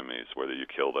fewer enemies, whether you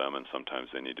kill them, and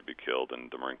sometimes they need to be killed, and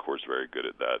the Marine Corps is very good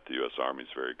at that. The U.S. Army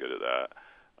is very good at that.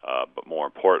 But more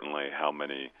importantly, how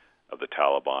many of the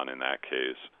Taliban in that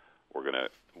case were going to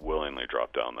willingly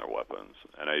drop down their weapons.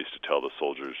 And I used to tell the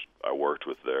soldiers I worked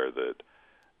with there that,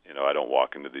 I don't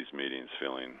walk into these meetings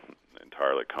feeling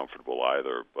entirely comfortable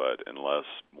either, but unless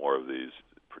more of these,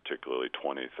 particularly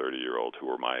 20, 30-year-olds who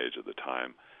were my age at the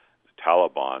time, the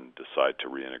Taliban decide to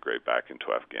reintegrate back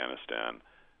into Afghanistan,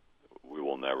 we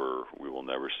will never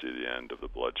see the end of the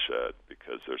bloodshed,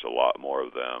 because there's a lot more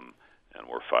of them, and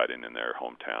we're fighting in their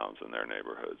hometowns and their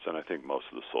neighborhoods. And I think most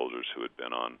of the soldiers who had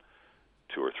been on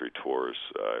 2 or 3 tours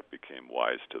became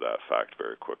wise to that fact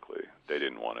very quickly. They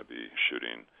didn't want to be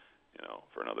shooting,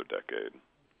 for another decade.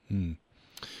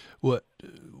 What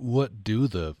do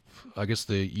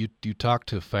you talk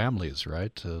to families,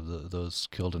 right? Those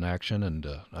killed in action, and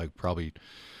I probably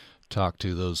talk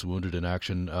to those wounded in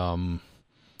action.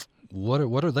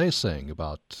 What are they saying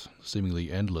about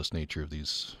seemingly endless nature of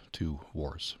these 2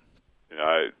 wars?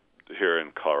 here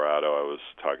in Colorado, I was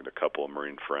talking to a couple of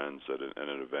Marine friends at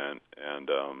an event, and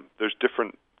there's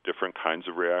different kinds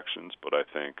of reactions, but I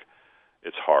think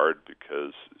it's hard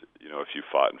because, if you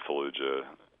fought in Fallujah,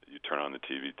 you turn on the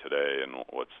TV today, and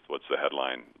what's the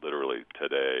headline literally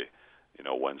today,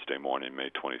 Wednesday morning, May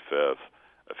 25th,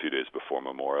 a few days before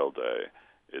Memorial Day.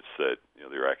 It's that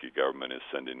the Iraqi government is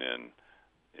sending in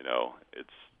its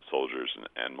soldiers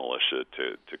and militia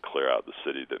to clear out the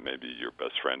city that maybe your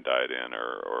best friend died in,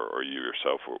 or you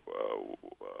yourself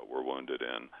were wounded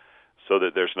in, so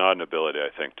that there's not an ability,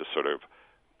 I think, to sort of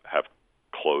have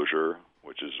closure,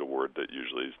 which is a word that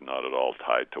usually is not at all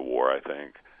tied to war, I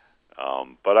think.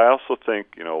 But I also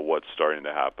think, what's starting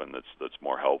to happen that's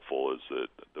more helpful is that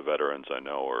the veterans I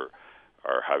know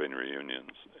are having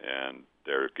reunions, and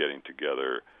they're getting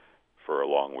together for a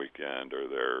long weekend, or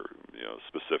they're,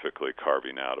 specifically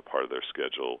carving out a part of their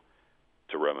schedule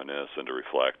to reminisce and to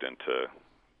reflect and to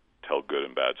tell good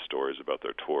and bad stories about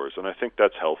their tours. And I think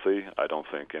that's healthy. I don't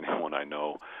think anyone I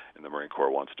know in the Marine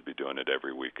Corps wants to be doing it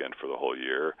every weekend for the whole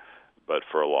year. But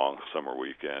for a long summer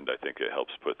weekend, I think it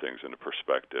helps put things into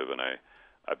perspective. And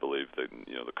I believe that,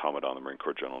 the Commandant of the Marine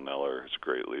Corps, General Neller, who's a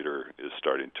great leader, is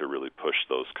starting to really push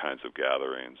those kinds of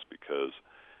gatherings, because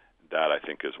that, I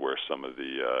think, is where some of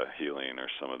the healing or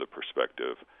some of the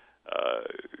perspective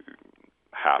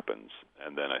happens.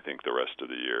 And then I think the rest of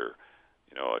the year,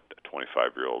 a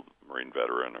 25-year-old Marine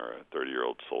veteran or a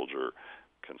 30-year-old soldier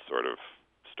can sort of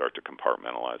start to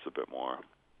compartmentalize a bit more.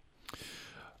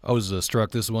 I was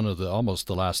struck, this is one of almost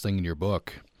the last thing in your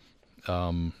book.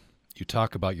 You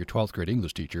talk about your 12th grade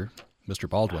English teacher, Mr.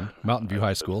 Baldwin, Mountain View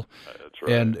High School. That's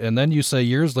right. And then you say,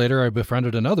 years later, I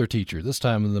befriended another teacher, this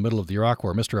time in the middle of the Iraq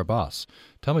War, Mr. Abbas.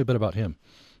 Tell me a bit about him.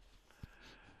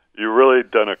 You've really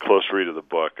done a close read of the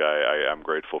book. I'm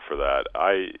grateful for that.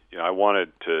 I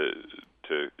wanted to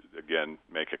again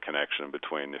make a connection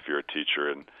between, if you're a teacher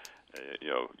in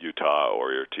Utah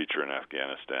or you're a teacher in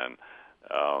Afghanistan,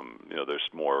 there's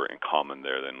more in common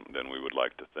there than we would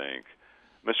like to think.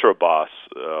 Mr. Abbas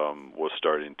was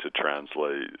starting to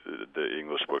translate the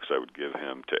English books I would give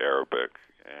him to Arabic,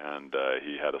 and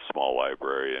he had a small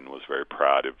library and was very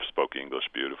proud. He spoke English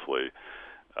beautifully,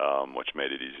 which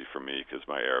made it easy for me because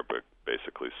my Arabic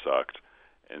basically sucked.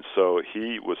 And so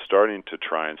he was starting to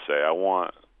try and say, I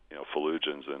want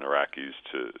Fallujahans and Iraqis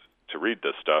to read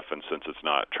this stuff, and since it's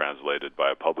not translated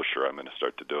by a publisher, I'm going to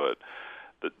start to do it.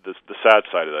 The sad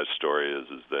side of that story is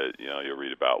that you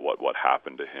read about what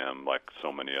happened to him, like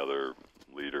so many other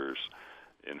leaders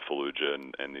in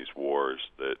Fallujah and these wars,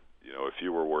 that if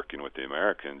you were working with the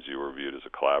Americans, you were viewed as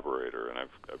a collaborator. And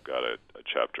I've got a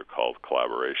chapter called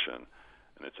Collaboration,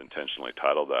 and it's intentionally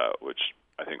titled that, which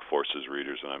I think forces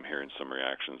readers, and I'm hearing some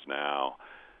reactions now.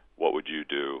 What would you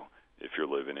do if you're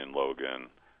living in Logan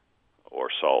or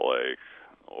Salt Lake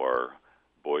or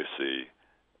Boise,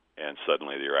 and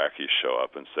suddenly the Iraqis show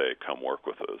up and say, come work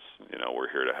with us.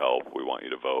 We're here to help. We want you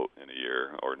to vote in a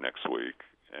year or next week.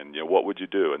 And, what would you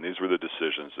do? And these were the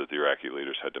decisions that the Iraqi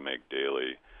leaders had to make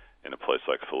daily in a place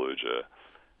like Fallujah.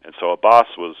 And so Abbas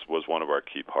was one of our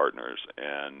key partners.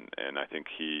 And I think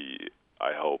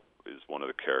I hope, is one of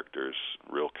the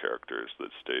real characters that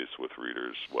stays with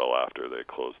readers well after they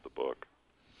close the book.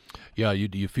 Yeah,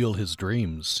 you feel his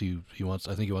dreams.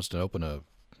 I think he wants to open a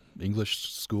English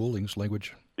school, English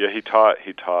language. Yeah, he taught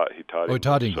Oh, he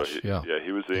taught English. So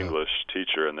he was the English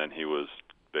teacher, and then he was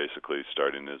basically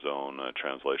starting his own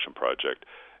translation project.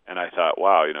 And I thought,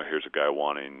 wow, here's a guy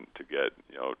wanting to get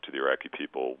to the Iraqi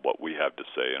people what we have to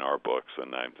say in our books.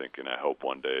 And I'm thinking, I hope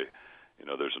one day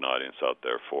there's an audience out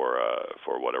there for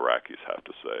what Iraqis have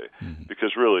to say,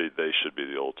 because really they should be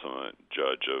the ultimate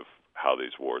judge of how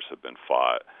these wars have been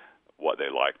fought, what they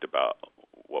liked about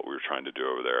what we were trying to do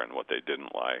over there, and what they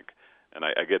didn't like. And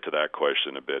I get to that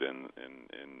question a bit in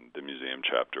the museum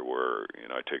chapter, where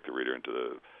I take the reader into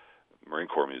the Marine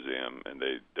Corps Museum, and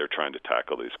they're trying to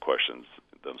tackle these questions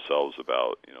themselves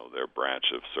about their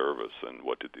branch of service and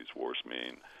what did these wars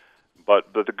mean.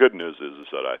 But the good news is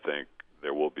that I think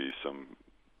there will be some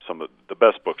of the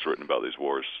best books written about these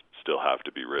wars still have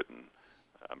to be written.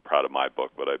 I'm proud of my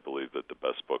book, but I believe that the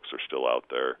best books are still out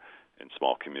there in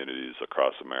small communities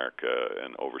across America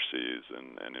and overseas,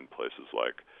 and in places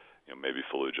like maybe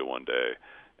Fallujah one day.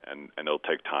 And it'll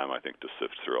take time, I think, to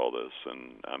sift through all this,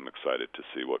 and I'm excited to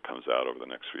see what comes out over the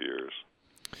next few years.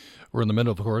 We're in the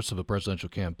middle, of course, of a presidential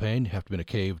campaign. You have to be in a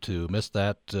cave to miss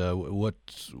that.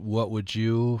 What would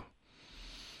you,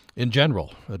 in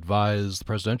general, advise the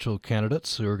presidential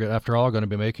candidates who are, after all, going to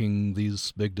be making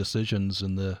these big decisions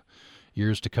in the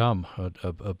years to come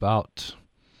about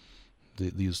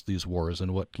these wars,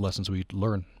 and what lessons we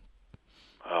learn?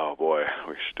 Oh boy,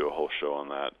 we should do a whole show on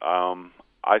that.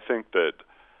 I think that,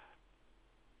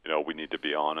 we need to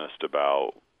be honest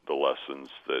about the lessons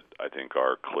that I think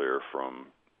are clear from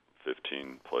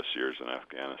 15 plus years in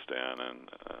Afghanistan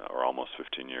or almost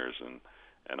 15 years and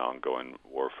ongoing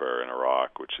warfare in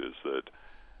Iraq, which is that,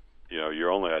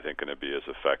 you're only, I think, going to be as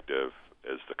effective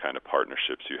as the kind of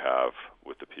partnerships you have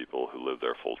with the people who live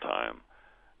there full time.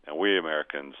 And we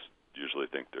Americans usually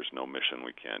think there's no mission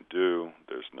we can't do.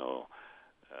 There's no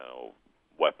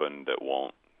weapon that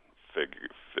won't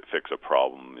fix a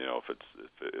problem, if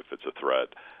it's a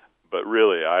threat. But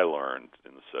really, I learned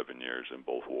in the 7 years in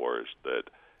both wars that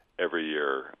every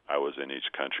year I was in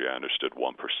each country, I understood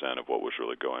 1% of what was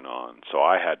really going on. So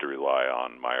I had to rely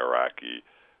on my Iraqi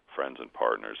friends and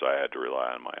partners. I had to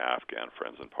rely on my Afghan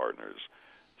friends and partners.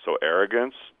 So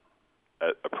arrogance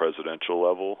at a presidential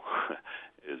level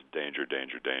is danger,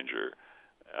 danger, danger.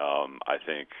 I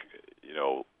think,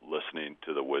 listening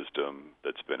to the wisdom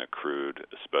that's been accrued,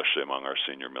 especially among our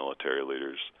senior military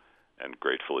leaders, and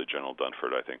gratefully General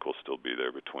Dunford, I think, will still be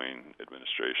there between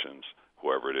administrations,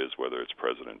 whoever it is, whether it's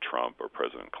President Trump or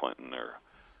President Clinton or,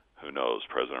 who knows,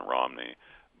 President Romney.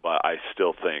 But I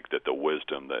still think that the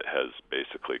wisdom that has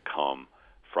basically come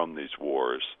from these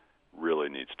wars really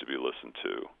needs to be listened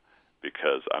to,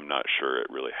 because I'm not sure it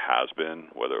really has been,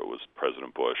 whether it was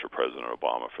President Bush or President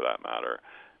Obama for that matter.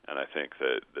 And I think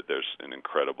that there's an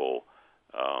incredible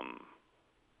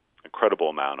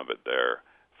amount of it there.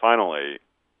 Finally,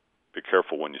 be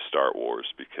careful when you start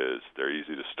wars, because they're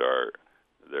easy to start.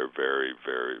 They're very,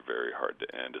 very, very hard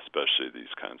to end, especially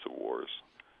these kinds of wars.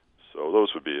 So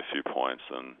those would be a few points,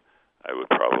 and I would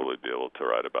probably be able to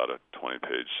write about a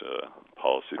 20-page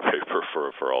policy paper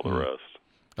for all the rest.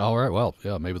 All right. Well,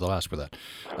 yeah, maybe they'll ask for that.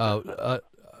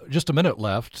 Just a minute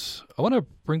left. I want to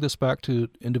bring this back to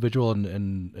individual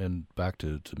and back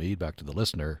to me, back to the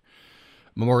listener.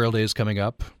 Memorial Day is coming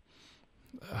up.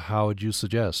 How would you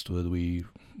suggest? Would we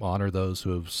honor those who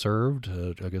have served?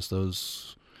 I guess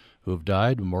those who have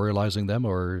died, memorializing them,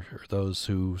 or those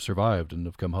who survived and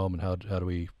have come home, and how do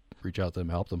we reach out to them,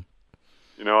 help them?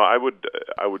 I would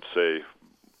say,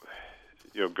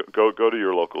 go to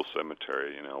your local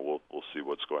cemetery. We'll see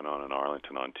what's going on in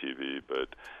Arlington on TV,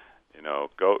 but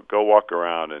go walk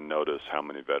around and notice how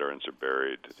many veterans are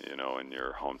buried, in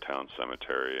your hometown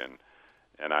cemetery.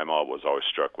 And I was always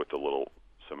struck with the little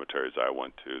cemeteries I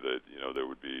went to that, there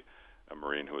would be a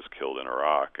Marine who was killed in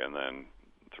Iraq, and then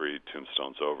 3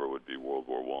 tombstones over would be World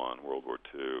War I, World War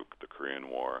II, the Korean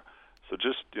War. So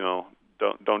just,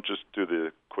 don't just do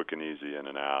the quick and easy in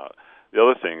and out. The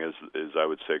other thing is I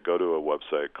would say go to a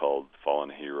website called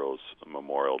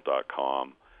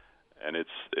fallenheroesmemorial.com, and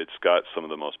it's got some of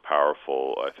the most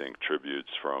powerful, I think, tributes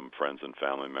from friends and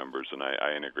family members, and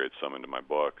I integrate some into my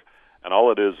book. And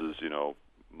all it is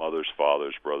mothers,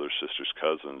 fathers, brothers, sisters,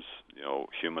 cousins,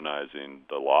 humanizing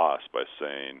the loss by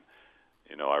saying,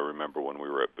 I remember when we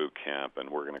were at boot camp and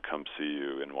we're going to come see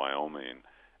you in Wyoming.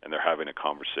 And they're having a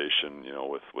conversation,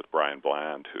 with Brian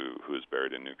Bland, who is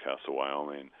buried in Newcastle,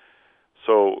 Wyoming.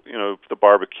 So, the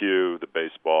barbecue, the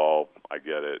baseball, I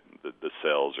get it. The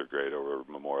sales are great over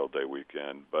Memorial Day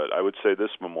weekend. But I would say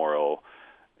this memorial,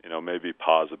 maybe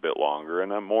pause a bit longer.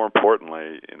 And then more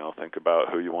importantly, think about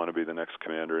who you want to be the next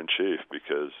commander-in-chief,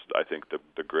 because I think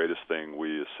the greatest thing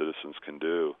we as citizens can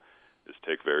do is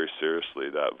take very seriously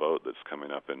that vote that's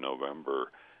coming up in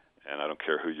November. And I don't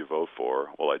care who you vote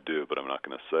for. Well, I do, but I'm not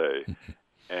going to say.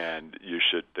 And you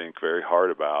should think very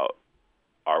hard about,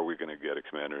 are we going to get a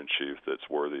commander-in-chief that's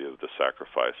worthy of the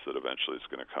sacrifice that eventually is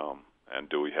going to come? And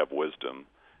do we have wisdom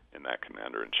in that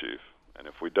commander-in-chief? And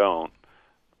if we don't,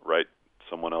 write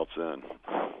someone else in.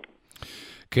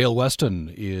 Kael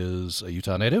Weston is a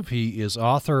Utah native. He is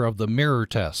author of The Mirror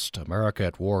Test, America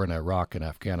at War in Iraq and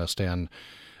Afghanistan.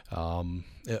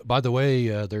 By the way,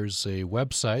 there's a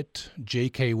website,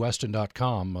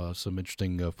 jkweston.com, some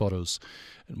interesting photos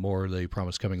and more they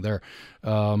promise coming there.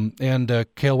 And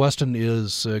Kael Weston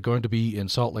is going to be in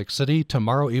Salt Lake City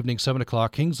tomorrow evening, 7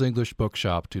 o'clock, King's English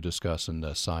Bookshop, to discuss and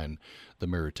sign The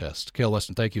Mirror Test. Kael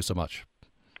Weston, thank you so much.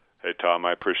 Hey, Tom,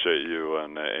 I appreciate you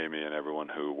and Amy and everyone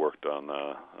who worked on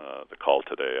the call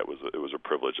today. It was a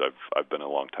privilege. I've been a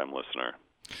long-time listener.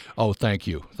 Oh, thank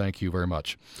you. Thank you very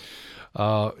much.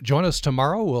 Join us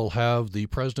tomorrow. We'll have the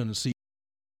president and CEO,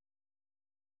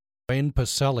 Wayne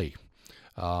Pacelli.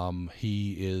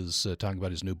 He is talking about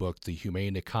his new book, The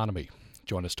Humane Economy.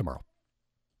 Join us tomorrow.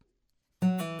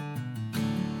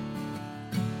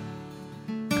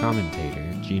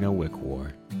 Commentator Gina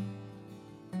Wickwar.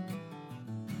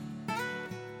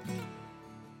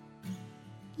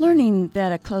 Learning Learning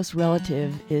that a close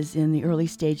relative is in the early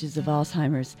stages of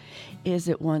Alzheimer's is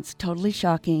at once totally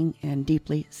shocking and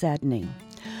deeply saddening.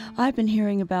 I've been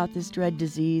hearing about this dread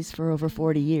disease for over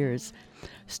 40 years.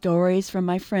 Stories from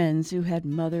my friends who had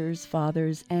mothers,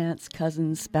 fathers, aunts,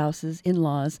 cousins, spouses,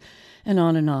 in-laws, and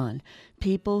on and on.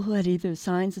 People who had either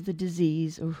signs of the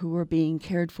disease or who were being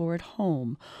cared for at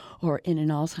home or in an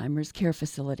Alzheimer's care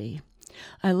facility.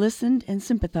 I listened and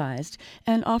sympathized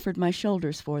and offered my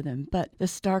shoulders for them, but the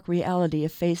stark reality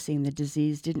of facing the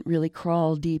disease didn't really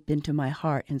crawl deep into my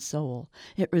heart and soul.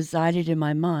 It resided in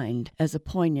my mind as a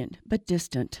poignant but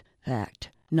distant fact,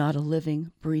 not a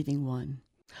living, breathing one.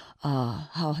 Ah,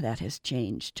 how that has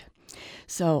changed.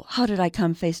 So, how did I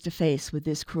come face to face with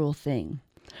this cruel thing?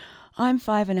 I'm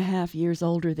 5.5 years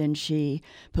older than she,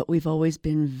 but we've always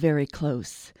been very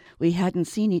close. We hadn't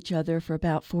seen each other for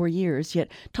about 4 years, yet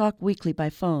talked weekly by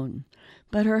phone.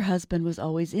 But her husband was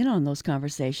always in on those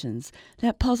conversations.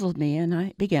 That puzzled me, and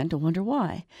I began to wonder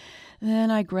why. Then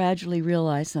I gradually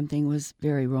realized something was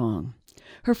very wrong.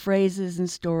 Her phrases and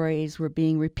stories were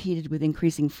being repeated with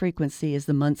increasing frequency as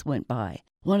the months went by.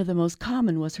 One of the most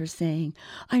common was her saying,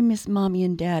 "I miss Mommy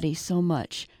and Daddy so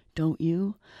much. Don't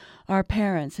you?" Our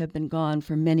parents have been gone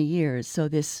for many years, so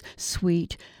this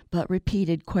sweet but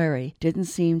repeated query didn't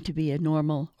seem to be a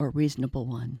normal or reasonable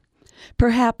one.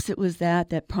 Perhaps it was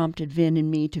that prompted Vin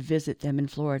and me to visit them in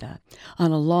Florida.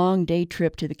 On a long day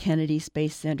trip to the Kennedy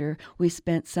Space Center, we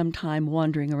spent some time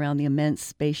wandering around the immense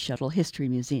Space Shuttle History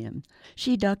Museum.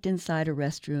 She ducked inside a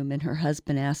restroom, and her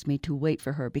husband asked me to wait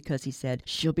for her because he said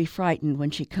she'll be frightened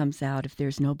when she comes out if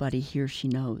there's nobody here she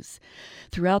knows.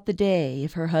 Throughout the day,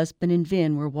 if her husband and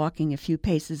Vin were walking a few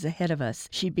paces ahead of us,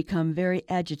 she'd become very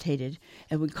agitated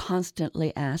and would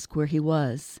constantly ask where he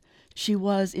was. She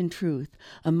was, in truth,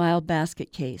 a mild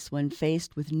basket case when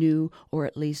faced with new or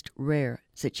at least rare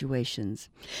situations.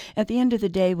 At the end of the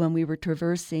day, when we were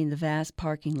traversing the vast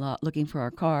parking lot looking for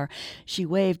our car, she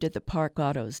waved at the parked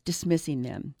autos, dismissing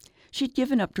them. She'd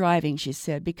given up driving, she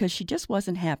said, because she just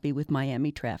wasn't happy with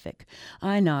Miami traffic.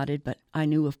 I nodded, but I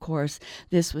knew, of course,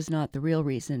 this was not the real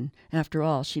reason. After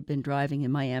all, she'd been driving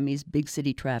in Miami's big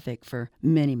city traffic for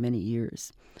many, many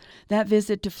years. That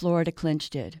visit to Florida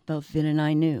clinched it. Both Vin and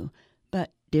I knew.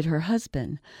 But did her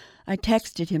husband? I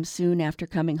texted him soon after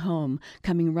coming home,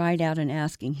 coming right out and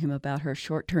asking him about her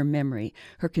short-term memory,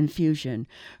 her confusion,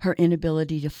 her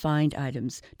inability to find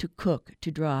items, to cook,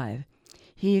 to drive.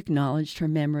 He acknowledged her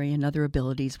memory and other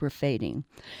abilities were fading.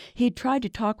 He'd tried to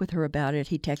talk with her about it,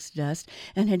 he texted us,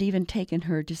 and had even taken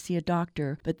her to see a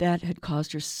doctor, but that had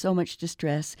caused her so much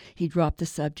distress he dropped the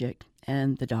subject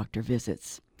and the doctor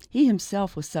visits. He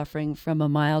himself was suffering from a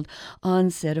mild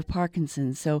onset of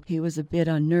Parkinson's, so he was a bit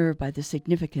unnerved by the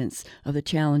significance of the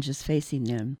challenges facing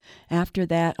them. After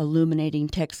that illuminating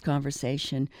text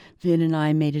conversation, Vin and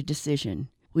I made a decision.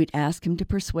 We'd ask him to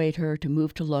persuade her to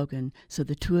move to Logan so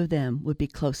the two of them would be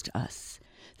close to us.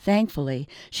 Thankfully,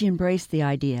 she embraced the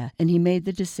idea, and he made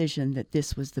the decision that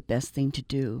this was the best thing to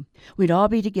do. We'd all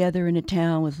be together in a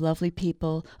town with lovely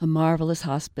people, a marvelous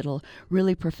hospital,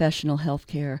 really professional health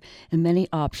care, and many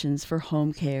options for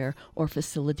home care or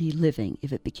facility living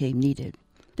if it became needed.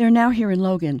 They're now here in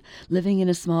Logan, living in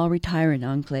a small retirement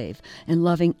enclave and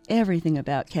loving everything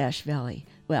about Cache Valley.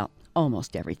 Well,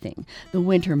 almost everything. The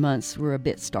winter months were a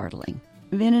bit startling.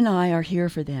 Vin and I are here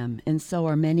for them, and so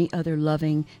are many other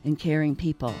loving and caring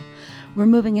people. We're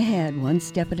moving ahead one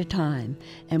step at a time,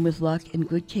 and with luck and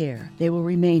good care, they will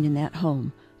remain in that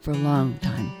home for a long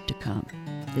time to come.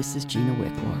 This is Gina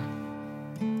Wickmore.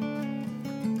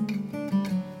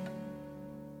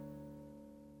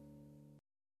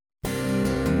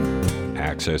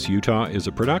 Access Utah is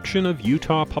a production of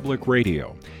Utah Public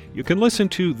Radio. You can listen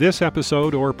to this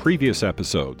episode or previous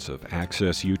episodes of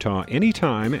Access Utah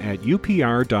anytime at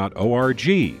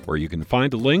upr.org, where you can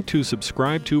find a link to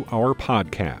subscribe to our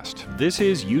podcast. This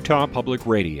is Utah Public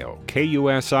Radio,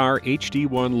 KUSR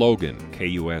HD1 Logan,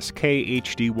 KUSK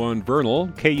HD1 Vernal,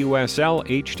 KUSL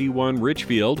HD1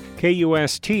 Richfield,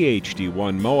 KUST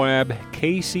HD1 Moab,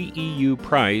 KCEU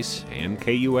Price, and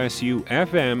KUSU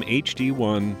FM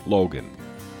HD1 Logan.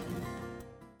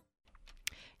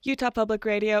 Utah Public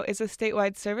Radio is a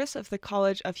statewide service of the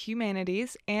College of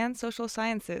Humanities and Social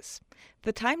Sciences.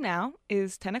 The time now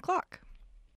is 10 o'clock.